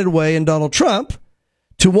unprecedented way in Donald Trump,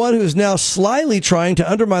 to one who is now slyly trying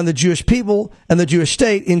to undermine the Jewish people and the Jewish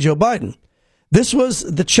state in Joe Biden. This was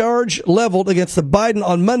the charge leveled against the Biden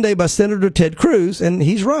on Monday by Senator Ted Cruz, and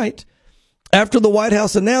he's right. After the White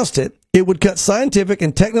House announced it, it would cut scientific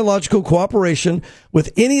and technological cooperation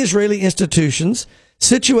with any Israeli institutions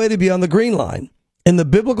situated beyond the Green Line in the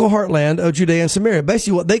biblical heartland of Judea and Samaria,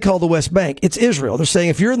 basically what they call the West Bank. It's Israel. They're saying,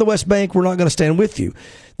 if you're in the West Bank, we're not going to stand with you.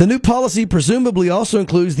 The new policy presumably also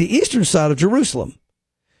includes the eastern side of Jerusalem.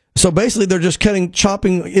 So basically, they're just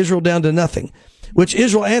chopping Israel down to nothing, which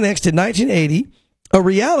Israel annexed in 1980, a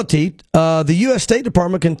reality the U.S. State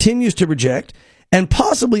Department continues to reject, and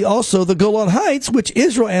possibly also the Golan Heights, which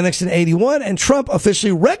Israel annexed in 81, and Trump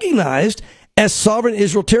officially recognized as sovereign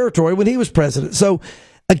Israel territory when he was president. So,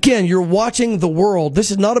 again, you're watching the world.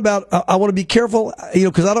 This is not about, I want to be careful,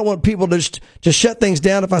 because I don't want people to just shut things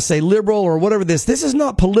down if I say liberal or whatever this. This is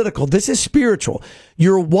not political. This is spiritual.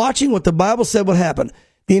 You're watching what the Bible said would happen.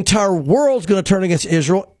 The entire world's going to turn against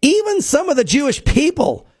Israel. Even some of the Jewish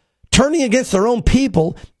people turning against their own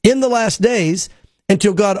people in the last days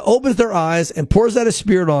until God opens their eyes and pours out His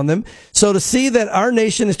Spirit on them. So to see that our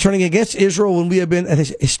nation is turning against Israel when we have been a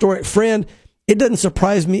historic friend, it doesn't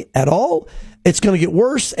surprise me at all. It's going to get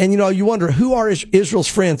worse. And, you wonder, who are Israel's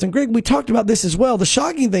friends? And Greg, we talked about this as well. The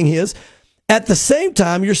shocking thing is, at the same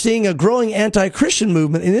time, you're seeing a growing anti-Christian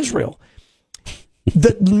movement in Israel.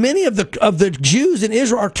 Many of the Jews in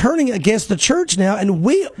Israel are turning against the church now, and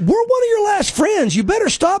we're one of your last friends. You better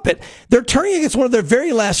stop it. They're turning against one of their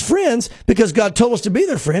very last friends because God told us to be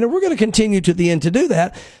their friend, and we're going to continue to the end to do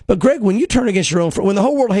that. But Greg, when you turn against your own friend, when the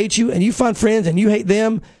whole world hates you and you find friends and you hate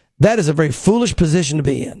them, that is a very foolish position to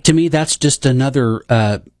be in. To me, that's just another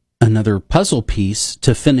puzzle piece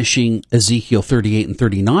to finishing Ezekiel 38 and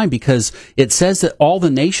 39, because it says that all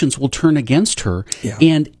the nations will turn against her,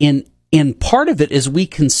 and part of it, as we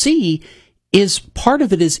can see, is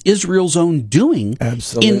Israel's own doing.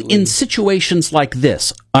 Absolutely. In situations like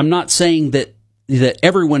this. I'm not saying that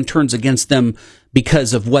everyone turns against them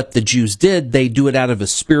because of what the Jews did. They do it out of a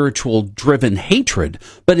spiritual driven hatred.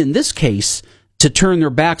 But in this case, to turn their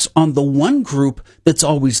backs on the one group that's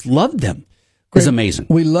always loved them. is amazing.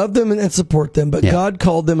 We love them and support them, but God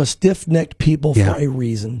called them a stiff-necked people for a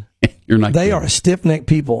reason. You're not They kidding. are a stiff-necked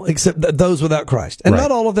people, except those without Christ. And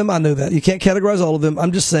not all of them, I know that. You can't categorize all of them.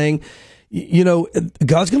 I'm just saying,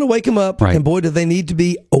 God's going to wake them up, and boy, do they need to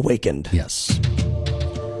be awakened. Yes.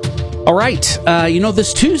 All right.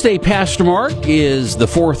 This Tuesday, Pastor Mark, is the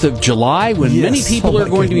 4th of July, when many people are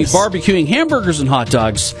going to be barbecuing hamburgers and hot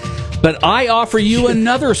dogs. But I offer you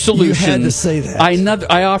another solution. You had to say that.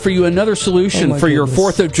 I offer you another solution for your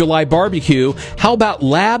 4th of July barbecue. How about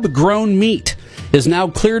lab-grown meat is now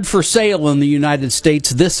cleared for sale in the United States?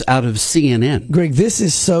 This out of CNN. Greg, this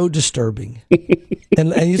is so disturbing.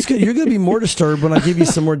 and you're going to be more disturbed when I give you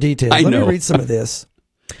some more details. Let me read some of this.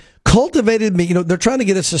 Cultivated meat, they're trying to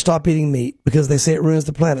get us to stop eating meat because they say it ruins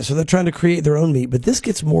the planet. So they're trying to create their own meat. But this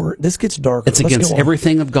gets darker. It's against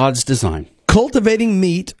everything of God's design. Cultivated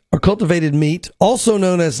meat, also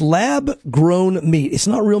known as lab-grown meat, it's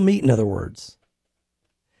not real meat, in other words,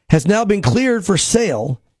 has now been cleared for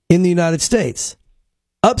sale in the United States.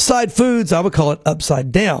 Upside Foods, I would call it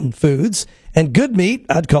Upside Down Foods, and Good Meat,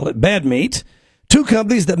 I'd call it Bad Meat, two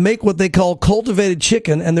companies that make what they call cultivated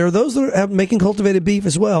chicken, and there are those that are making cultivated beef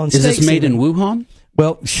as well. And is this made in Wuhan?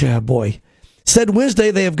 Well, boy. Said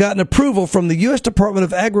Wednesday they have gotten approval from the U.S. Department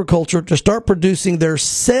of Agriculture to start producing their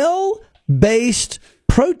cell-based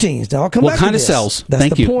proteins. Now, I'll come back to this. What kind of cells? That's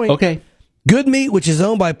Thank the you. point. Okay. Good Meat, which is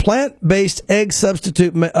owned by plant-based egg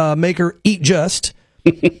substitute maker Eat Just,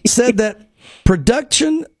 said that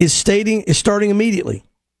production is starting immediately.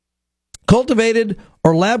 Cultivated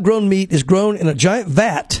or lab-grown meat is grown in a giant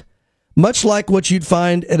vat, much like what you'd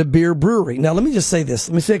find at a beer brewery. Now, let me just say this.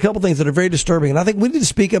 Let me say a couple things that are very disturbing, and I think we need to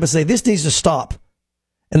speak up and say this needs to stop.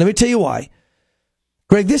 And let me tell you why.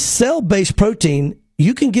 Greg, this cell-based protein,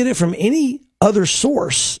 you can get it from any other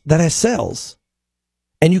source that has cells,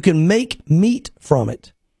 and you can make meat from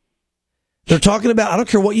it. They're talking about, I don't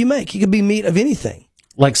care what you make. It could be meat of anything.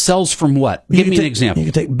 Like cells from what? Give me an example.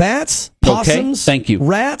 You can take bats, possums, thank you.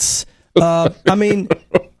 Rats.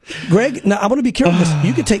 Greg, now I want to be careful with this.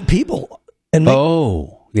 You could take people and make...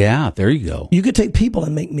 Oh, yeah, there you go. You could take people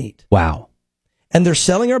and make meat. Wow. And they're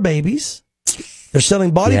selling our babies. They're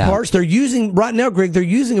selling body parts. They're using, right now, Greg, they're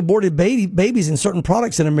using aborted babies in certain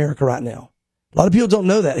products in America right now. A lot of people don't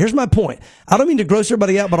know that. Here's my point. I don't mean to gross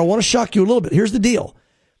everybody out, but I want to shock you a little bit. Here's the deal.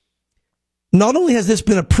 Not only has this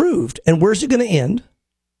been approved, and where's it going to end?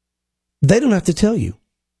 They don't have to tell you.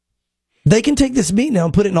 They can take this meat now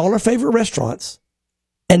and put it in all our favorite restaurants,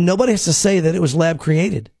 and nobody has to say that it was lab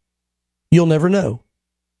created. You'll never know.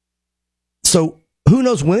 So who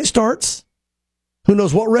knows when it starts? Who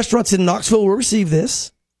knows what restaurants in Knoxville will receive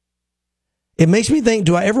this? It makes me think,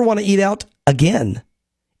 do I ever want to eat out again?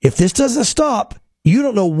 If this doesn't stop, you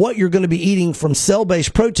don't know what you're going to be eating from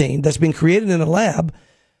cell-based protein that's been created in a lab.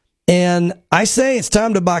 And I say it's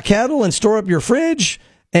time to buy cattle and store up your fridge.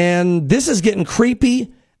 And this is getting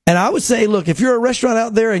creepy. And I would say, look, if you're a restaurant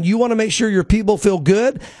out there and you want to make sure your people feel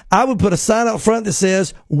good, I would put a sign out front that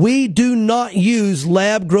says, we do not use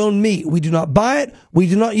lab-grown meat. We do not buy it. We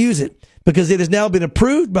do not use it. Because it has now been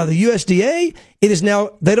approved by the USDA. It is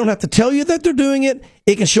now, they don't have to tell you that they're doing it.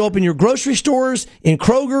 It can show up in your grocery stores, in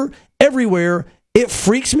Kroger, everywhere. It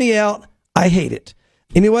freaks me out. I hate it.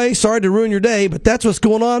 Anyway, sorry to ruin your day, but that's what's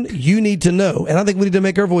going on. You need to know. And I think we need to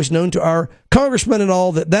make our voice known to our congressmen and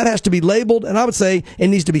all that has to be labeled. And I would say it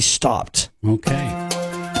needs to be stopped. Okay.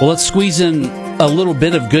 Well, let's squeeze in a little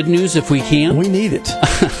bit of good news if we can. We need it.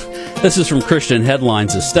 This is from Christian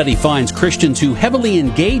Headlines. A study finds Christians who heavily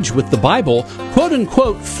engage with the Bible, quote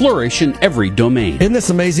unquote, flourish in every domain. Isn't this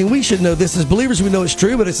amazing? We should know this. As believers, we know it's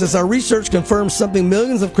true, but it says our research confirms something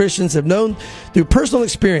millions of Christians have known through personal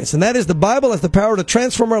experience, and that is the Bible has the power to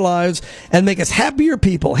transform our lives and make us happier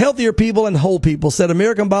people, healthier people, and whole people, said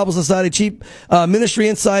American Bible Society Chief Ministry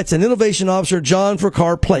Insights and Innovation Officer John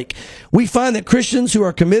Farquhar-Plake. We find that Christians who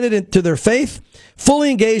are committed to their faith,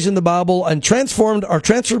 fully engaged in the Bible, and transformed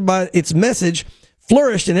by its message,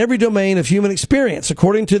 flourished in every domain of human experience,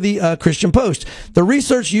 according to the Christian Post. The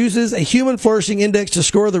research uses a human flourishing index to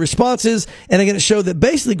score the responses, and again, it showed that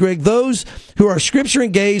basically, Greg, those who are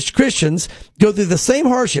scripture-engaged Christians go through the same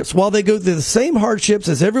hardships. While they go through the same hardships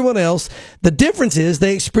as everyone else, the difference is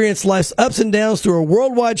they experience life's ups and downs through a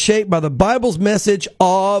worldwide shaped by the Bible's message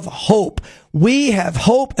of hope. We have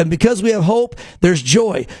hope, and because we have hope, there's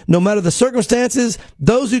joy. No matter the circumstances,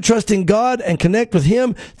 those who trust in God and connect with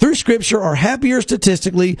Him through Scripture are happier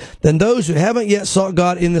statistically than those who haven't yet sought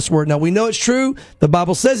God in this Word. Now, we know it's true. The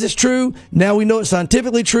Bible says it's true. Now we know it's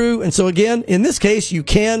scientifically true. And so again, in this case, you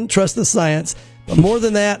can trust the science. But more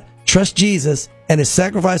than that, Trust Jesus and his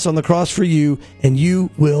sacrifice on the cross for you, and you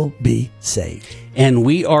will be saved. And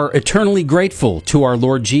we are eternally grateful to our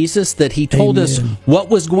Lord Jesus that he told us what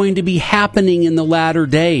was going to be happening in the latter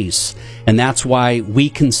days. And that's why we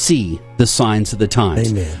can see the signs of the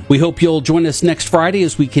times. Amen. We hope you'll join us next Friday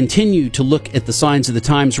as we continue to look at the signs of the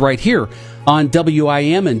times right here on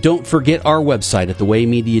WIM. And don't forget our website at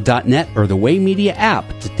thewaymedia.net or the Way Media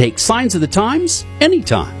app to take signs of the times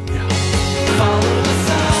anytime.